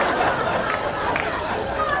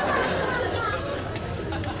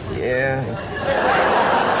 Yeah.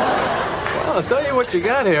 Well, I'll tell you what you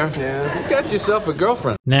got here. Yeah. You got yourself a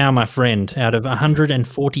girlfriend. Now, my friend, out of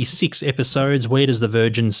 146 episodes, where does The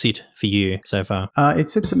Virgin sit for you so far?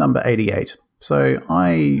 It sits at number 88. So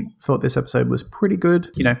I thought this episode was pretty good.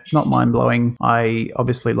 Not mind-blowing. I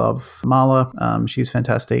obviously love Marla. She's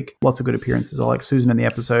fantastic. Lots of good appearances. I like Susan in the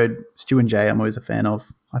episode. Stu and Jay I'm always a fan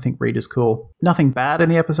of. I think Rita's cool. Nothing bad in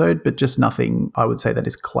the episode, but just nothing I would say that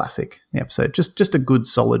is classic in the episode. Just a good,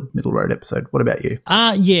 solid middle road episode. What about you?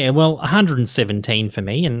 Yeah, well, 117 for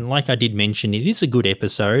me. And like I did mention, it is a good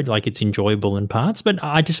episode. Like, it's enjoyable in parts, but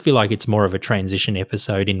I just feel like it's more of a transition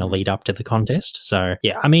episode in the lead up to the contest. So,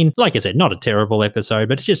 yeah, I mean, like I said, not a terrible episode,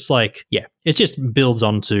 but it's just like, yeah, it just builds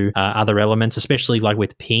onto other elements, especially like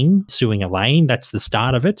with Ping suing Elaine. That's the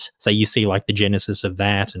start of it. So you see like the genesis of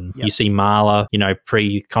that, and you see Marla,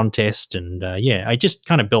 pre-contest, and it just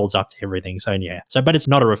kind of builds up to everything. So yeah, but it's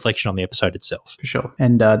not a reflection on the episode itself. For sure.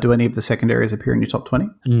 And do any of the secondaries appear in your top 20?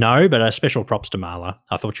 No, but special props to Marla.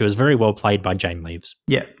 I thought she was very well played by Jane Leeves.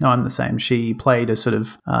 Yeah, no, I'm the same. She played a sort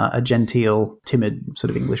of a genteel, timid sort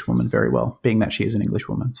of English woman very well, being that she is an English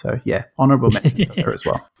woman. So yeah, honourable mention for her as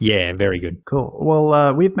well. Yeah, very good. Cool.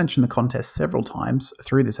 Well, we've mentioned the contest several times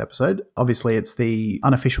through this episode. Obviously, it's the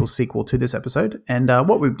unofficial sequel to this episode. And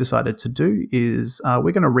what we've decided to do is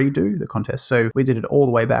we're going to redo the contest. So we did it all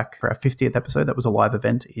the way back for our 50th episode. That was a live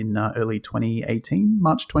event in early 2018,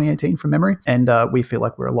 March 2018 from memory. And we feel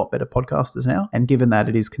like we're a lot better podcasters now. And given that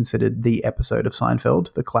it is considered the episode of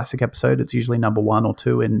Seinfeld, the classic episode, it's usually number 1 or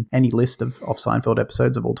 2 in any list of Seinfeld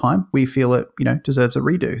episodes of all time. We feel it, deserves a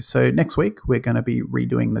redo. So next week, we're going to be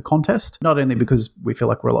redoing the contest. Not only because we feel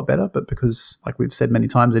like we're a lot better, but because, like we've said many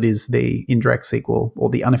times, it is the indirect sequel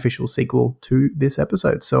or the unofficial sequel to this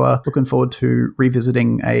episode. So looking forward to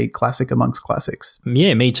revisiting a classic amongst classics.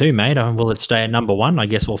 Yeah, me too, mate. Will it stay at number 1? I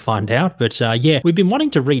guess we'll find out. But we've been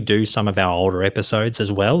wanting to redo some of our older episodes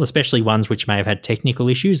as well, especially ones which may have had technical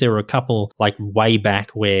issues. There were a couple like way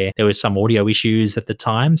back where there was some audio issues at the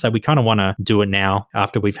time. So we kind of want to do it now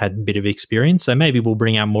after we've had a bit of experience. So maybe we'll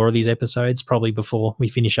bring out more of these episodes probably before we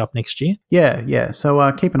finish up next year. Yeah.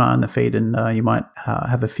 So keep an eye on the feed, and you might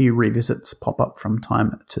have a few revisits pop up from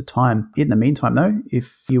time to time. In the meantime, though,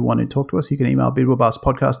 if you want to talk to us, you can email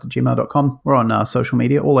bidwellbastpodcast@gmail.com. We're on social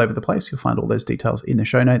media all over the place. You'll find all those details in the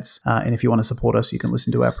show notes. And if you want to support us, you can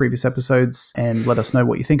listen to our previous episodes and let us know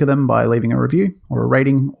what you think of them by leaving a review or a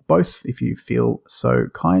rating, or both, if you feel so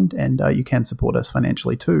kind. And you can support us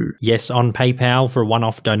financially too. Yes, on PayPal for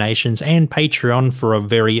one-off donations and Patreon for a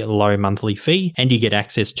very low monthly fee. And you get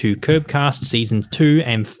access to Curbcast Season 2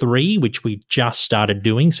 and 3, which we just started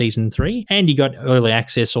doing, Season 3. And you got early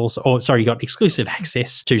access you got exclusive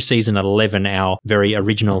access to Season 11, our very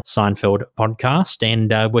original Seinfeld podcast.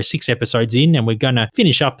 And we're 6 episodes in, and we're going to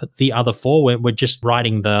finish up the other 4. We're just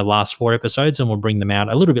writing the last 4 episodes, and we'll bring them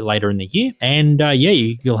out a little bit later in the year. And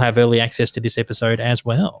you'll have early access to this episode as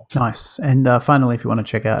well. Nice. And finally, if you want to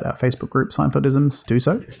check out our Facebook group, Seinfeldisms, do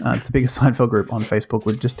so. It's the biggest Seinfeld group on Facebook.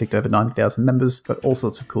 We've just ticked over 90,000 members. Got all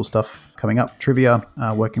sorts of cool stuff coming up. Trivia,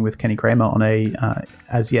 working with Kenny Kramer on a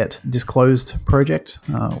as yet disclosed project.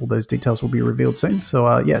 All those details will be revealed soon. So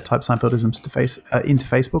type Seinfeldisms into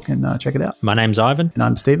Facebook and check it out. My name's Ivan. And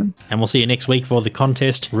I'm Stephen. And we'll see you next week for the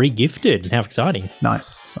contest Regifted. How exciting.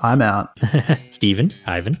 Nice. I'm out. Stephen,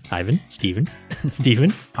 Ivan, Stephen,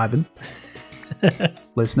 Stephen. Ivan.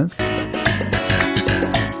 Listeners.